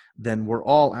spirits, then we're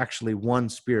all actually one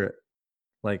spirit,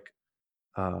 like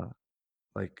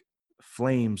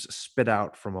flames spit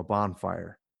out from a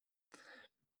bonfire.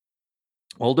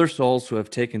 Older souls who have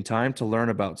taken time to learn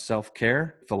about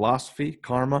self-care, philosophy,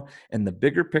 karma, and the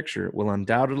bigger picture will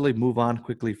undoubtedly move on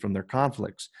quickly from their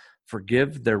conflicts,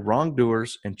 forgive their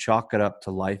wrongdoers, and chalk it up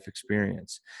to life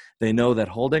experience. They know that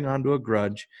holding on to a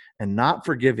grudge and not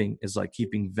forgiving is like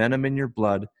keeping venom in your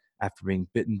blood after being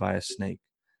bitten by a snake.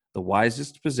 The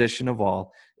wisest position of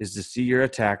all is to see your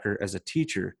attacker as a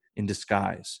teacher in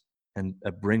disguise and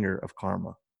a bringer of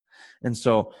karma. And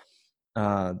so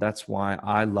that's why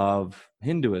I love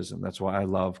Hinduism. That's why I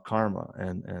love karma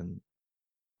and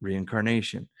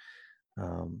reincarnation.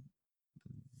 Um,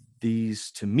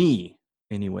 these, to me,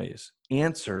 anyways,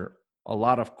 answer a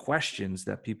lot of questions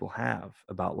that people have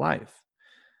about life.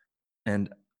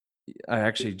 And I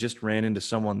actually just ran into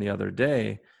someone the other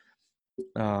day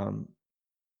um,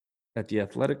 at the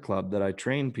athletic club that I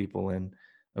train people in.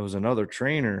 There was another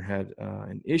trainer had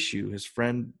an issue. His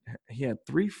friend, he had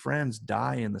 3 friends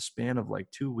die in the span of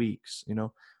like 2 weeks,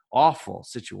 awful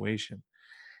situation.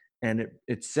 And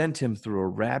it sent him through a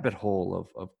rabbit hole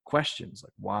of questions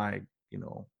like why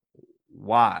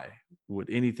would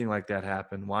anything like that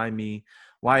happen? Why me?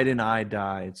 Why didn't I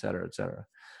die? Et cetera, et cetera.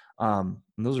 And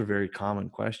those are very common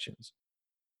questions.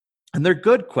 And they're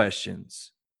good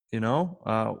questions,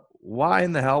 why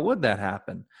in the hell would that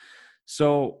happen?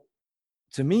 So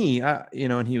to me,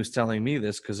 and he was telling me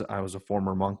this because I was a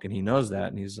former monk and he knows that.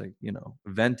 And he's like,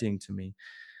 venting to me,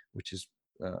 which is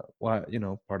why,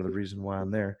 part of the reason why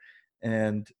I'm there.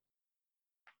 And,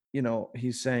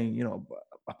 he's saying,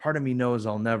 a part of me knows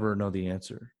I'll never know the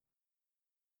answer.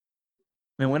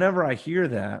 And whenever I hear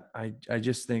that, I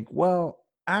just think, well,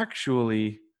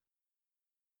 actually,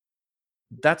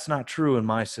 that's not true in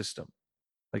my system.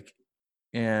 Like,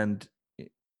 and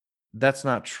that's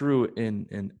not true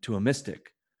in to a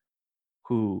mystic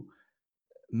who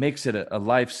makes it a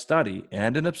life study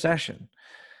and an obsession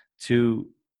to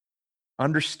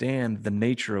understand the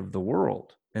nature of the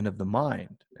world and of the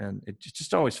mind. And it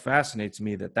just always fascinates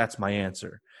me that that's my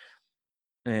answer.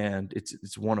 And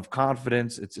it's one of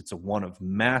confidence. It's a one of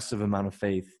massive amount of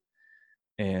faith.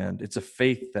 And it's a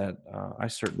faith that I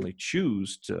certainly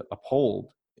choose to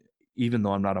uphold, even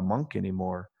though I'm not a monk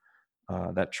anymore.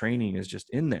 That training is just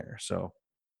in there. So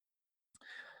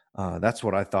that's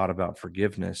what I thought about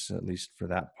forgiveness, at least for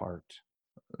that part.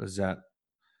 Is that,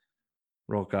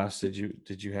 Rokas,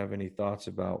 did you have any thoughts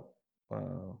about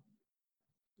what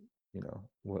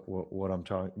I'm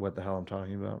talking, what the hell I'm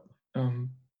talking about?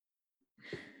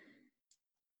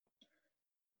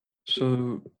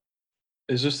 So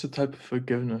is this the type of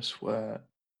forgiveness where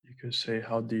you could say,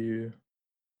 how do you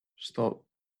stop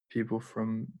people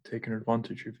from taking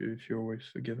advantage of you if you're always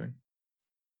forgiving?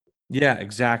 Yeah,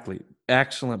 exactly.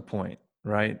 Excellent point.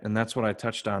 Right. And that's what I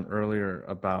touched on earlier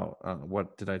about I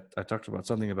talked about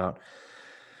something about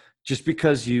just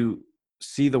because you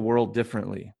see the world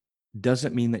differently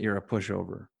doesn't mean that you're a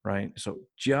pushover. Right. So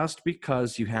just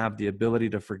because you have the ability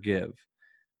to forgive,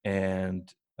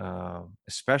 and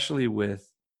especially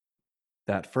with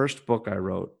that first book I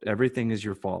wrote, Everything Is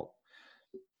Your Fault.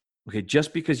 Okay,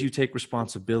 just because you take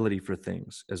responsibility for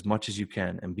things as much as you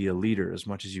can and be a leader as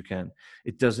much as you can,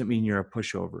 it doesn't mean you're a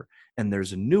pushover. And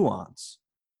there's a nuance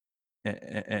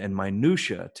and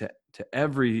minutia to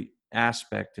every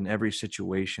aspect and every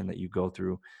situation that you go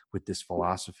through with this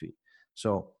philosophy.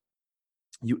 So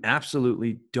you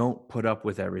absolutely don't put up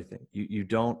with everything. You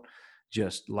don't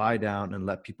just lie down and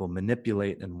let people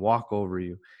manipulate and walk over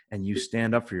you, and you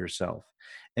stand up for yourself.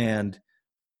 And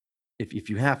if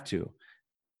you have to,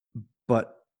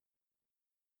 but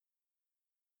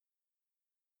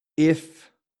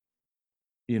if,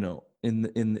 in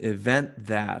the event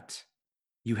that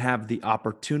you have the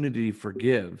opportunity to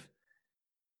forgive,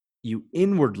 you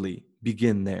inwardly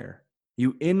begin there.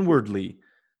 You inwardly,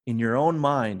 in your own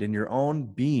mind, in your own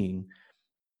being,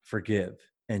 forgive,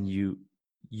 and you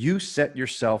set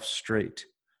yourself straight.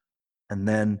 And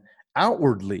then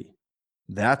outwardly,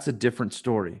 that's a different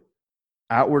story.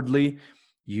 Outwardly,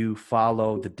 you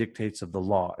follow the dictates of the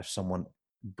law. If someone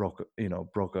broke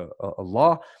a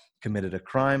law, committed a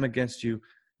crime against you,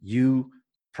 you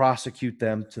prosecute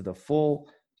them to the full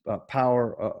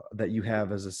power that you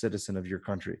have as a citizen of your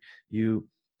country.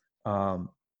 Um,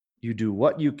 you do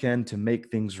what you can to make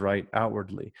things right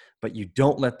outwardly, but you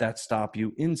don't let that stop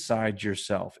you inside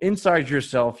yourself. Inside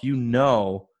yourself, you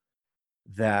know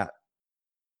that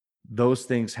those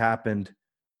things happened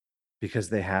because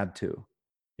they had to.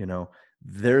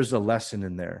 There's a lesson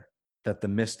in there that the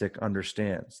mystic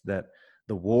understands, that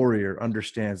the warrior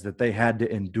understands, that they had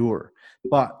to endure.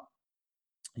 But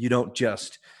you don't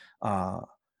just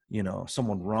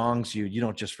someone wrongs you, you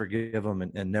don't just forgive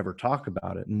them and never talk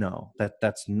about it. No,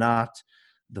 that's not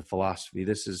the philosophy.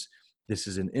 This is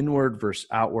an inward versus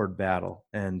outward battle,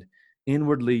 and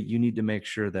inwardly you need to make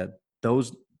sure that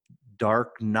those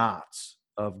dark knots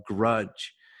of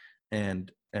grudge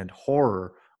and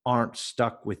horror aren't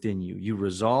stuck within you. You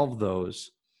resolve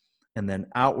those, and then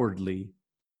outwardly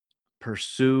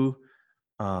pursue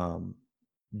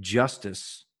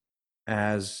justice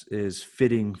as is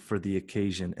fitting for the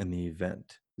occasion and the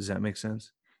event. Does that make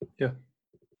sense? Yeah.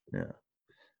 Yeah.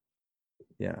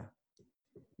 Yeah,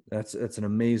 that's an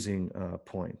amazing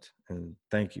point, and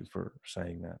thank you for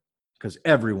saying that, because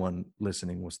everyone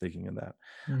listening was thinking of that.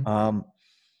 Mm.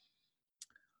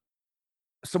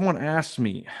 Someone asked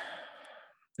me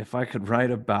if I could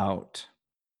write about.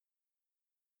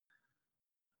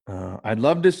 I'd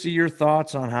love to see your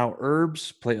thoughts on how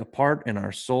herbs play a part in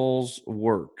our soul's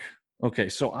work. Okay,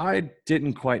 so I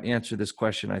didn't quite answer this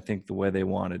question, I think, the way they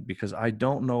wanted, because I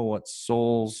don't know what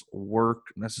soul's work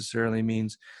necessarily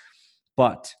means.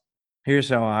 But here's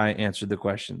how I answered the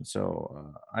question.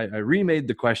 So I remade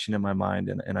the question in my mind,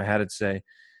 and I had it say,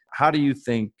 how do you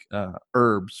think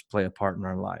herbs play a part in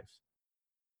our life?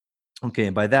 Okay,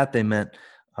 and by that they meant,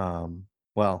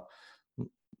 well,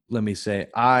 let me say,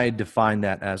 I define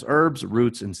that as herbs,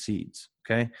 roots, and seeds.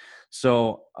 Okay.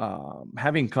 So,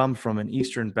 having come from an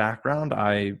Eastern background,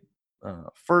 I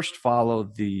first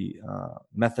followed the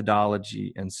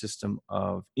methodology and system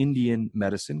of Indian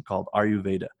medicine called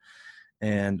Ayurveda.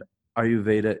 And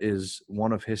Ayurveda is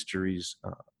one of history's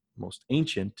most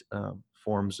ancient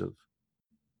forms of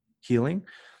healing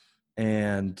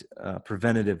and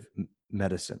preventative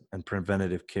medicine and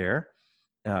preventative care,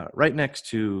 right next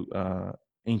to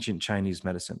ancient Chinese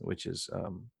medicine, which is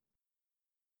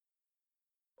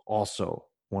also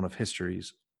one of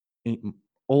history's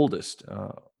oldest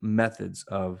methods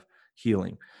of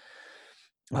healing.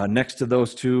 Next to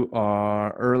those two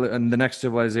are early, and the next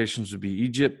civilizations would be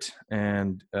Egypt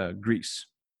and Greece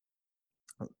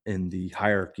in the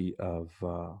hierarchy of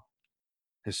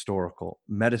historical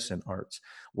medicine arts.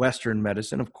 Western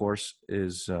medicine, of course,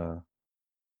 is the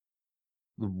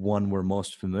one we're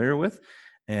most familiar with,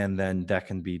 and then that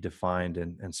can be defined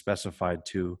and specified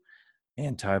to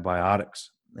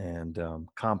antibiotics and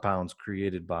compounds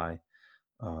created by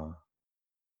uh,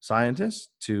 scientists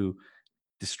to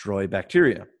destroy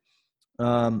bacteria,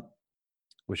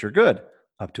 which are good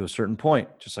up to a certain point.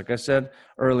 Just like I said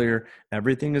earlier,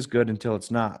 everything is good until it's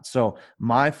not. So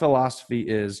my philosophy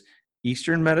is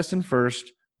Eastern medicine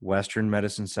first, Western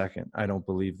medicine second. I don't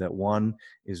believe that one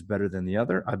is better than the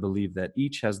other. I believe that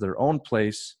each has their own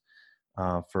place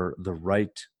for the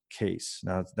right case.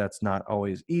 Now, that's not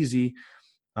always easy.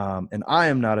 And I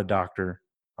am not a doctor,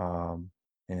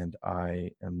 and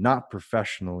I am not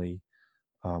professionally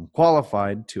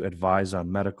qualified to advise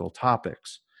on medical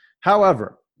topics.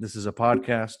 However, this is a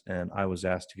podcast, and I was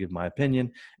asked to give my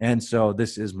opinion, and so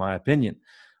this is my opinion.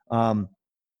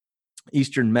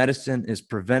 Eastern medicine is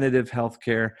preventative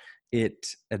healthcare. It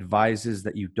advises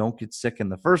that you don't get sick in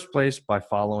the first place by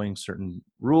following certain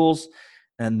rules,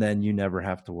 and then you never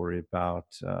have to worry about,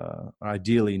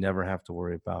 ideally, never have to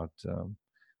worry about,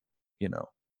 you know,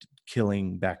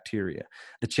 killing bacteria.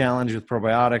 The challenge with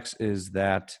probiotics is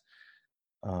that,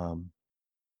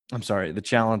 the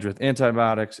challenge with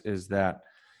antibiotics is that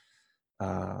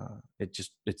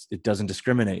it doesn't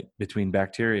discriminate between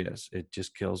bacteria. It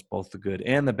just kills both the good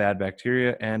and the bad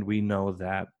bacteria, and we know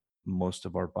that most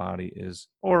of our body is,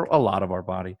 or a lot of our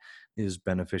body is,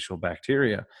 beneficial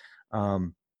bacteria.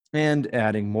 And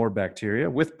adding more bacteria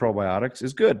with probiotics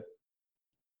is good.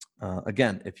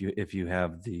 Again, if you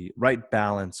have the right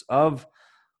balance of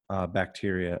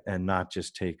bacteria and not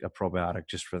just take a probiotic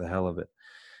just for the hell of it.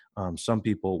 Some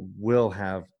people will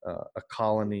have a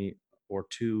colony or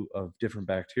two of different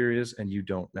bacteria, and you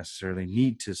don't necessarily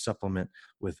need to supplement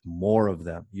with more of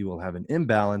them. You will have an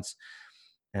imbalance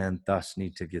and thus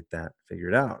need to get that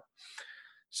figured out.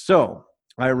 So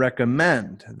I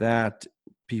recommend that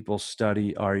people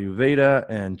study Ayurveda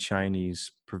and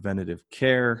Chinese preventative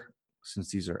care,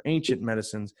 since these are ancient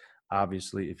medicines.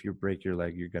 Obviously, if you break your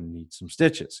leg, you're going to need some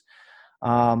stitches.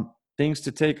 Things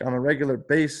to take on a regular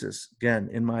basis. Again,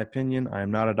 in my opinion, I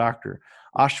am not a doctor.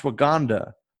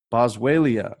 Ashwagandha,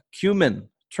 boswellia, cumin,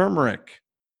 turmeric,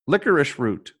 licorice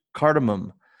root,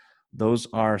 cardamom. Those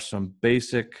are some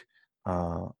basic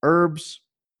herbs,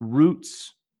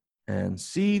 roots, and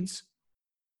seeds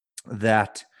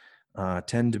that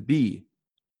tend to be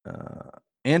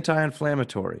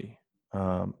anti-inflammatory,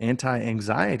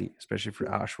 anti-anxiety, especially for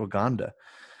ashwagandha.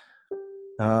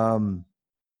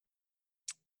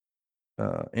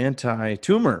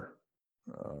 Anti-tumor.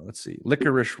 Let's see,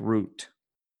 licorice root.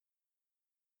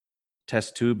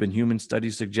 Test tube and human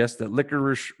studies suggest that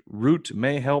licorice root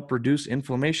may help reduce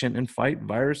inflammation and fight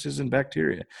viruses and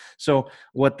bacteria. So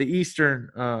what the Eastern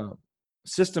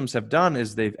systems have done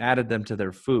is they've added them to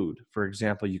their food. For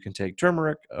example, you can take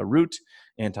turmeric, a root,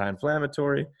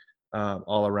 anti-inflammatory,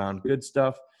 all around good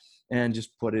stuff, and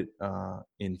just put it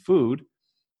in food,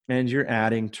 and you're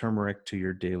adding turmeric to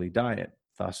your daily diet.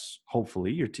 Thus,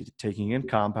 hopefully, you're taking in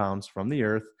compounds from the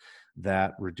earth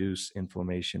that reduce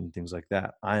inflammation, things like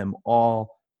that. I am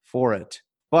all for it.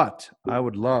 But I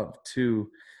would love to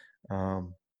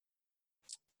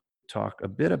talk a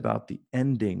bit about the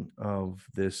ending of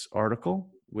this article,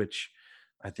 which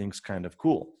I think is kind of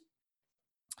cool.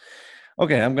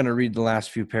 Okay, I'm going to read the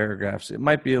last few paragraphs. It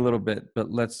might be a little bit, but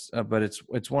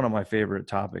it's one of my favorite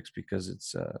topics because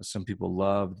it's some people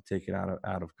love to take it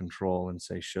out of control and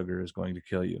say sugar is going to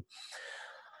kill you.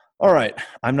 All right,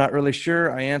 I'm not really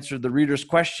sure I answered the reader's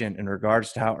question in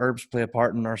regards to how herbs play a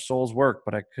part in our soul's work,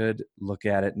 but I could look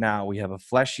at it now. We have a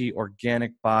fleshy,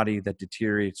 organic body that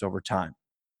deteriorates over time.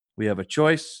 We have a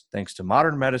choice, thanks to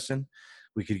modern medicine.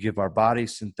 We could give our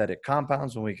bodies synthetic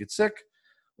compounds when we get sick,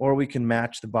 or we can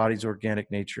match the body's organic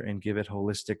nature and give it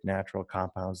holistic, natural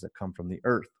compounds that come from the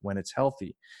earth when it's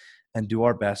healthy and do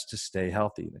our best to stay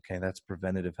healthy. Okay, that's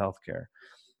preventative healthcare.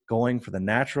 Going for the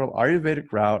natural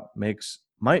Ayurvedic route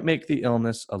might make the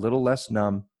illness a little less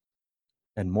numb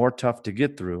and more tough to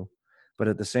get through, but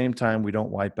at the same time, we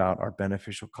don't wipe out our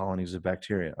beneficial colonies of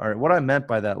bacteria. All right, what I meant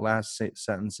by that last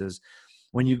sentence is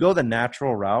when you go the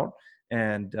natural route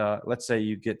and let's say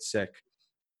you get sick,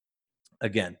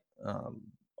 again,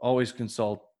 always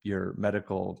consult your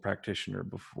medical practitioner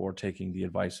before taking the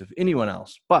advice of anyone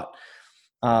else. But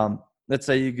let's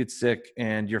say you get sick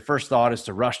and your first thought is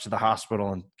to rush to the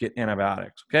hospital and get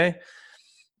antibiotics, okay?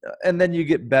 And then you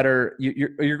get better.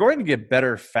 You're going to get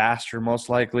better faster, most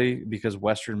likely, because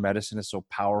Western medicine is so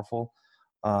powerful.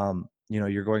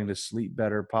 You're going to sleep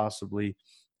better, possibly,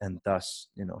 and thus,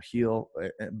 heal.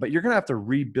 But you're going to have to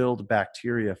rebuild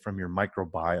bacteria from your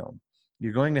microbiome.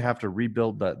 You're going to have to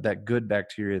rebuild that good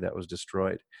bacteria that was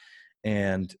destroyed.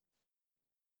 And,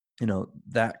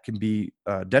 that can be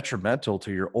detrimental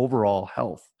to your overall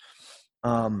health.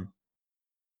 Now,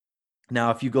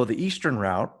 if you go the Eastern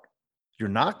route, you're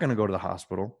not going to go to the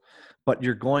hospital, but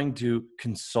you're going to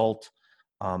consult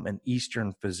an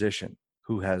Eastern physician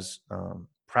who has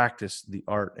practiced the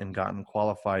art and gotten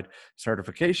qualified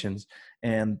certifications.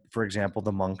 And for example,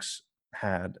 the monks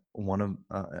had one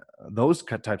of those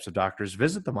types of doctors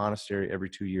visit the monastery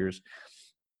every 2 years.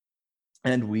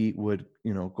 And we would,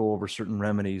 go over certain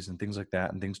remedies and things like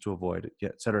that and things to avoid,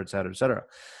 et cetera, et cetera, et cetera.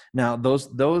 Now,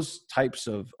 those types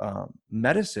of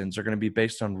medicines are going to be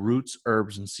based on roots,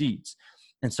 herbs, and seeds.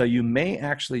 And so you may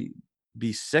actually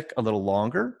be sick a little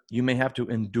longer. You may have to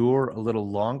endure a little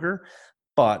longer,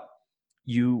 but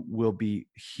you will be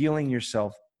healing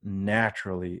yourself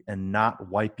naturally and not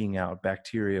wiping out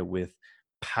bacteria with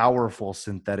powerful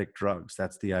synthetic drugs.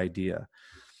 That's the idea.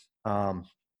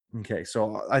 Okay,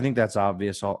 so I think that's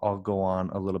obvious. I'll go on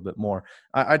a little bit more.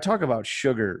 I talk about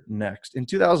sugar next. In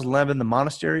 2011, the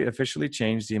monastery officially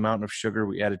changed the amount of sugar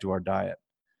we added to our diet,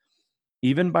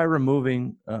 even by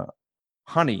removing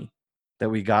honey that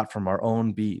we got from our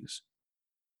own bees.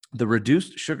 The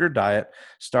reduced sugar diet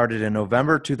started in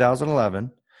November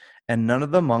 2011, and none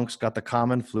of the monks got the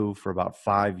common flu for about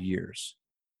 5 years.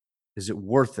 Is it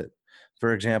worth it?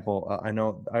 For example, I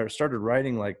know I started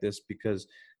writing like this because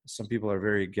some people are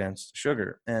very against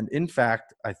sugar. And in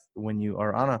fact, when you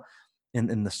are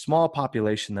in the small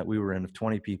population that we were in of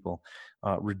 20 people,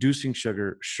 reducing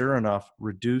sugar, sure enough,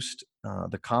 reduced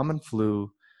the common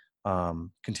flu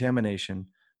contamination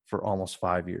for almost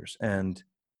 5 years. And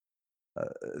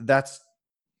that's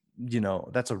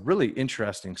a really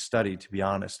interesting study, to be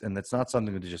honest. And that's not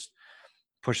something to just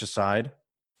push aside.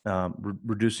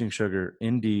 Reducing sugar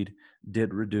indeed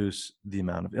did reduce the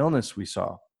amount of illness we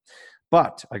saw.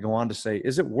 But I go on to say,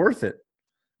 is it worth it?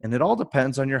 And it all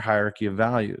depends on your hierarchy of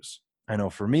values. I know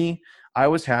for me, I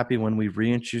was happy when we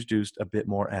reintroduced a bit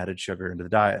more added sugar into the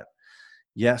diet.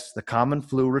 Yes, the common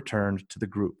flu returned to the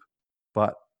group,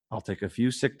 but I'll take a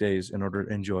few sick days in order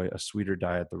to enjoy a sweeter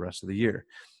diet the rest of the year.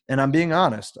 And I'm being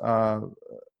honest. Okay,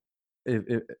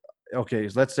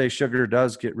 let's say sugar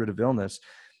does get rid of illness,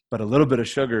 but a little bit of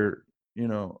sugar,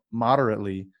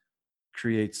 moderately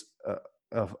creates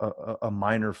a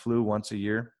minor flu once a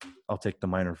year. I'll take the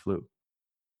minor flu.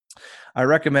 I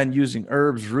recommend using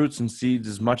herbs, roots, and seeds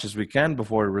as much as we can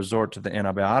before we resort to the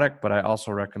antibiotic, but I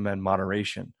also recommend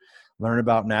moderation. Learn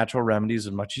about natural remedies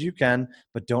as much as you can,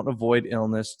 but don't avoid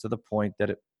illness to the point that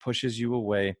it pushes you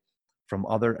away from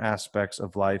other aspects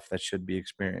of life that should be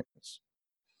experienced.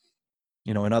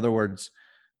 In other words,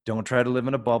 don't try to live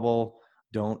in a bubble.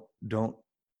 Don't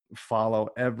follow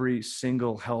every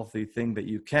single healthy thing that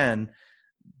you can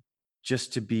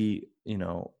just to be,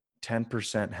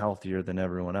 10% healthier than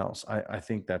everyone else. I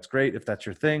think that's great if that's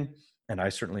your thing. And I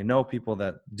certainly know people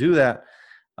that do that.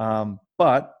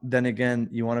 But then again,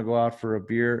 you want to go out for a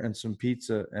beer and some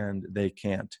pizza and they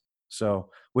can't. So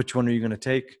which one are you going to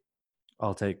take?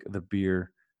 I'll take the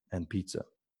beer and pizza.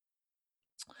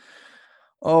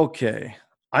 Okay.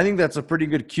 I think that's a pretty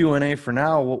good Q&A for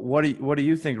now. What do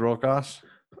you think, Rokas?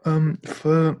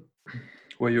 For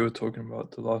what you were talking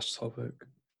about, the last topic,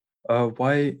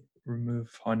 why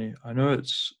remove honey? I know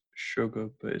it's sugar,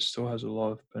 but it still has a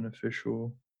lot of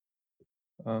beneficial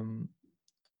um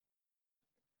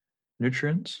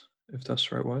nutrients, if that's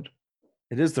the right word.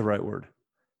 It is the right word.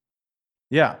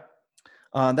 Yeah,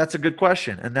 that's a good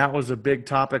question, and that was a big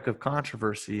topic of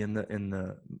controversy in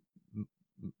the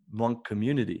monk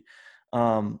community,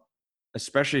 um,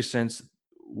 especially since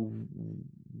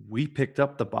we picked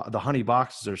up the honey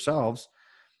boxes ourselves,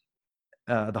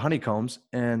 the honeycombs,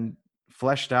 and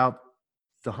fleshed out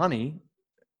the honey,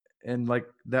 and like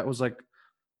that was like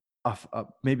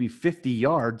maybe 50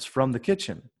 yards from the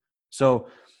kitchen. So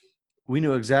we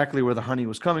knew exactly where the honey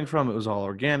was coming from. It was all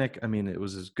organic. I mean, it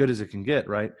was as good as it can get,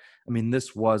 right? I mean,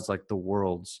 this was like the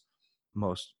world's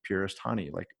most purest honey,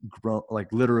 like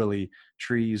like literally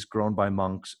trees grown by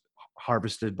monks,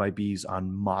 harvested by bees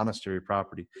on monastery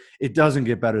property. It doesn't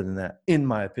get better than that, in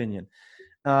my opinion.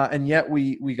 And yet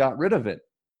we got rid of it,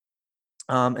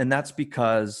 and that's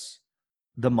because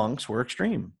the monks were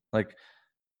extreme. Like,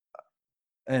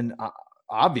 and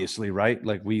obviously, right,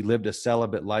 like we lived a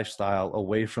celibate lifestyle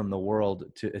away from the world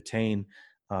to attain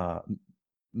uh,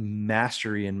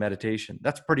 mastery in meditation.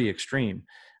 That's pretty extreme,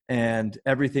 and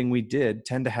everything we did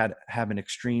tend to have an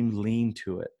extreme lean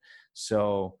to it.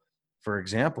 So for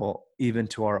example, even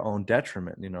to our own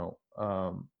detriment,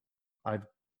 I've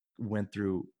went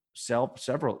through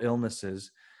several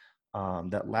illnesses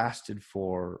that lasted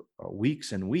for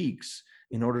weeks and weeks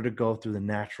in order to go through the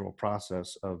natural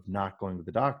process of not going to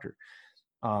the doctor.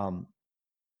 Um,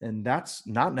 and that's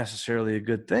not necessarily a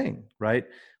good thing, right?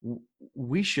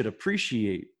 We should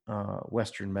appreciate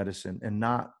Western medicine and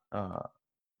not,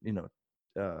 you know,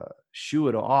 shoo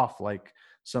it off like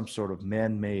some sort of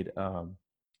man-made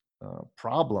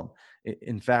problem.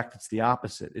 In fact, it's the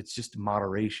opposite. It's just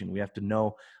moderation. We have to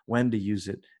know when to use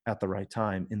it at the right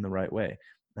time in the right way.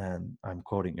 And I'm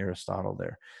quoting Aristotle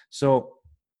there. So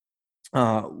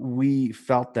we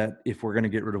felt that if we're going to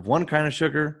get rid of one kind of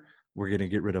sugar, we're going to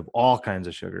get rid of all kinds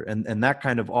of sugar. And that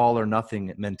kind of all or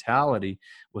nothing mentality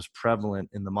was prevalent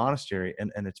in the monastery.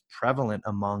 And it's prevalent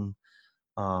among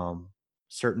um,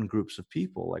 certain groups of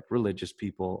people, like religious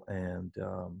people and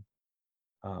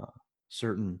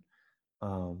certain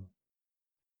um,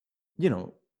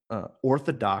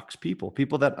 orthodox people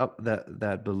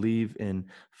that believe in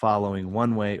following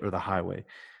one way or the highway,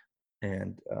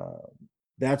 and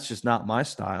that's just not my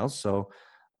style. So,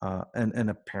 and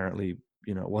apparently,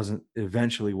 wasn't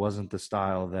eventually wasn't the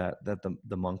style that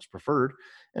the monks preferred,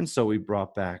 and so we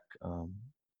brought back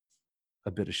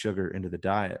a bit of sugar into the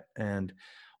diet. And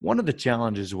one of the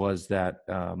challenges was that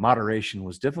moderation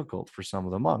was difficult for some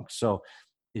of the monks. So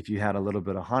if you had a little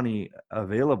bit of honey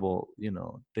available,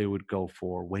 they would go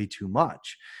for way too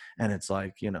much. And it's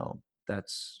like,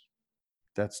 that's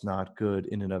not good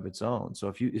in and of its own. So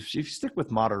if you stick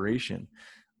with moderation,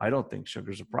 I don't think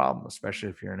sugar's a problem, especially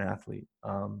if you're an athlete.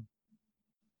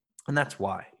 And that's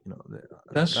why,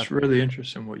 That's really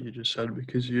interesting what you just said,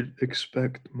 because you'd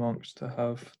expect monks to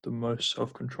have the most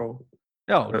self-control.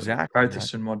 oh, But exactly.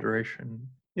 practice in moderation,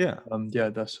 Yeah. yeah,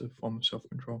 that's a form of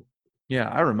self-control. Yeah.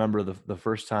 I remember the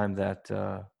first time that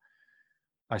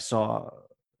I saw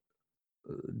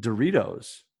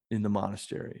Doritos in the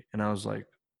monastery, and I was like,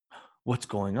 what's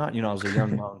going on? I was a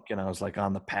young monk and I was like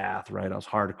on the path, right? I was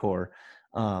hardcore.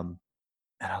 Um,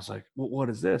 and I was like, what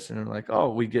is this? And they're like,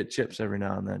 oh, we get chips every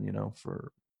now and then,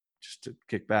 for just to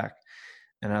kick back.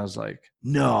 And I was like,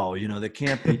 no, that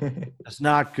can't be, that's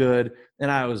not good.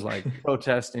 And I was like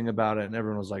protesting about it. And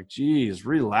everyone was like, geez,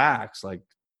 relax, like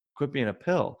quit being a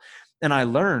pill. And I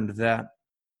learned that,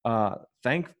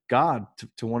 thank God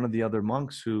to one of the other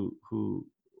monks who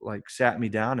like sat me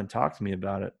down and talked to me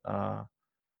about it.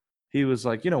 He was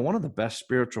like, one of the best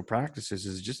spiritual practices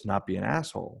is just not be an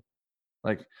asshole.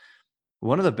 Like,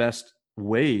 one of the best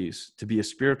ways to be a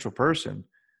spiritual person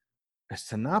is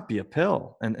to not be a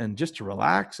pill and just to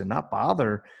relax and not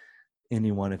bother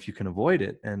anyone if you can avoid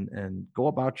it, and go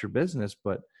about your business.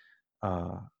 But,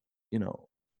 uh, you know,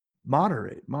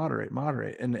 moderate.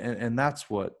 And that's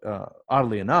what,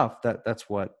 oddly enough, that's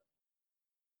what,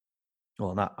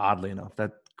 well, not oddly enough,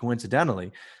 that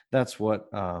coincidentally, that's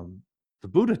what, the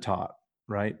Buddha taught,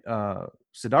 right?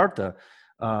 Siddhartha,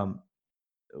 um,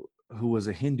 who was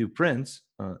a Hindu prince,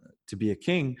 to be a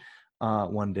king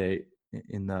one day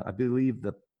in the, I believe,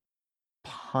 the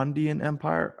Pandyan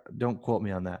Empire. Don't quote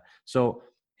me on that. So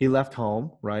he left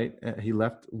home, right? He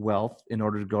left wealth in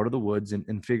order to go to the woods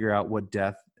and figure out what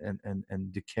death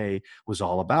and decay was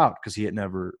all about, because he had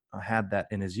never had that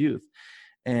in his youth.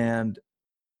 And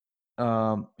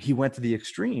he went to the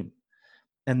extreme.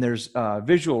 And there's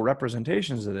visual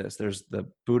representations of this. There's the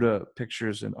Buddha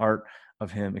pictures and art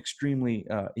of him extremely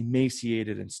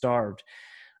emaciated and starved.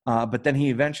 But then he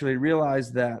eventually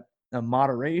realized that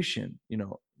moderation,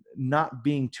 not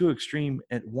being too extreme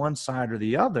at one side or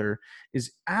the other,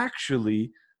 is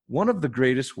actually one of the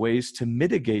greatest ways to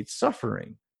mitigate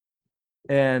suffering.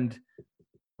 And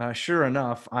sure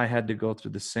enough, I had to go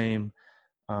through the same,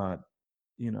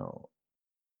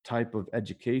 type of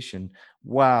education.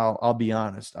 While I'll be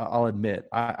honest, I'll admit,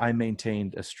 I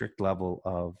maintained a strict level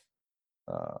of,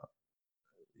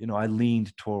 I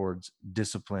leaned towards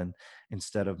discipline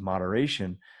instead of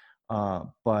moderation.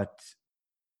 But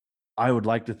I would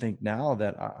like to think now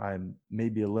that I'm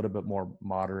maybe a little bit more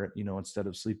moderate, instead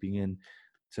of sleeping in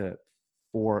to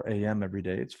 4 a.m. every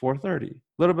day, it's 4:30, a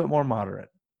little bit more moderate.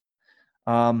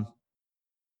 Yeah.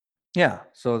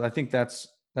 So I think that's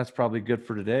probably good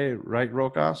for today. Right,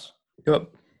 Rokas? Yep.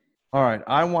 All right.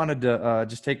 I wanted to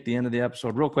just take the end of the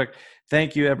episode real quick.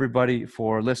 Thank you, everybody,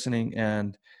 for listening.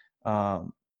 And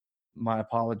my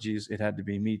apologies. It had to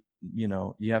be me.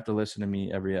 You have to listen to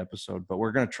me every episode. But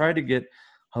we're going to try to get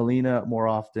Helena more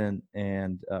often.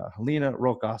 And Helena,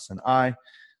 Rokas, and I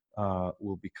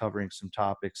will be covering some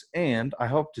topics. And I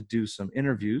hope to do some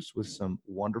interviews with some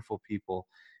wonderful people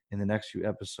in the next few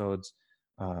episodes.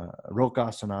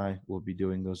 Rokas and I will be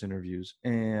doing those interviews.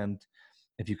 And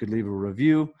if you could leave a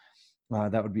review,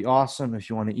 that would be awesome. If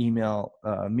you want to email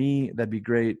me, that'd be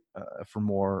great for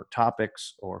more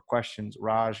topics or questions,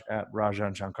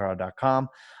 raj@rajanshankara.com.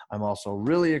 I'm also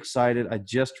really excited. I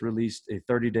just released a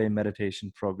 30-day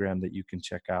meditation program that you can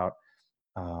check out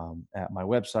at my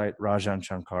website,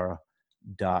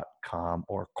 rajanshankara.com,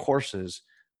 or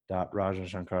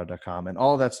courses.rajanshankara.com. And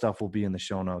all that stuff will be in the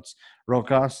show notes.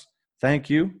 Rokas, thank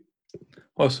you.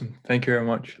 Awesome. Thank you very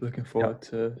much. Looking forward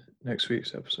to next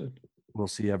week's episode. We'll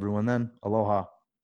see everyone then. Aloha.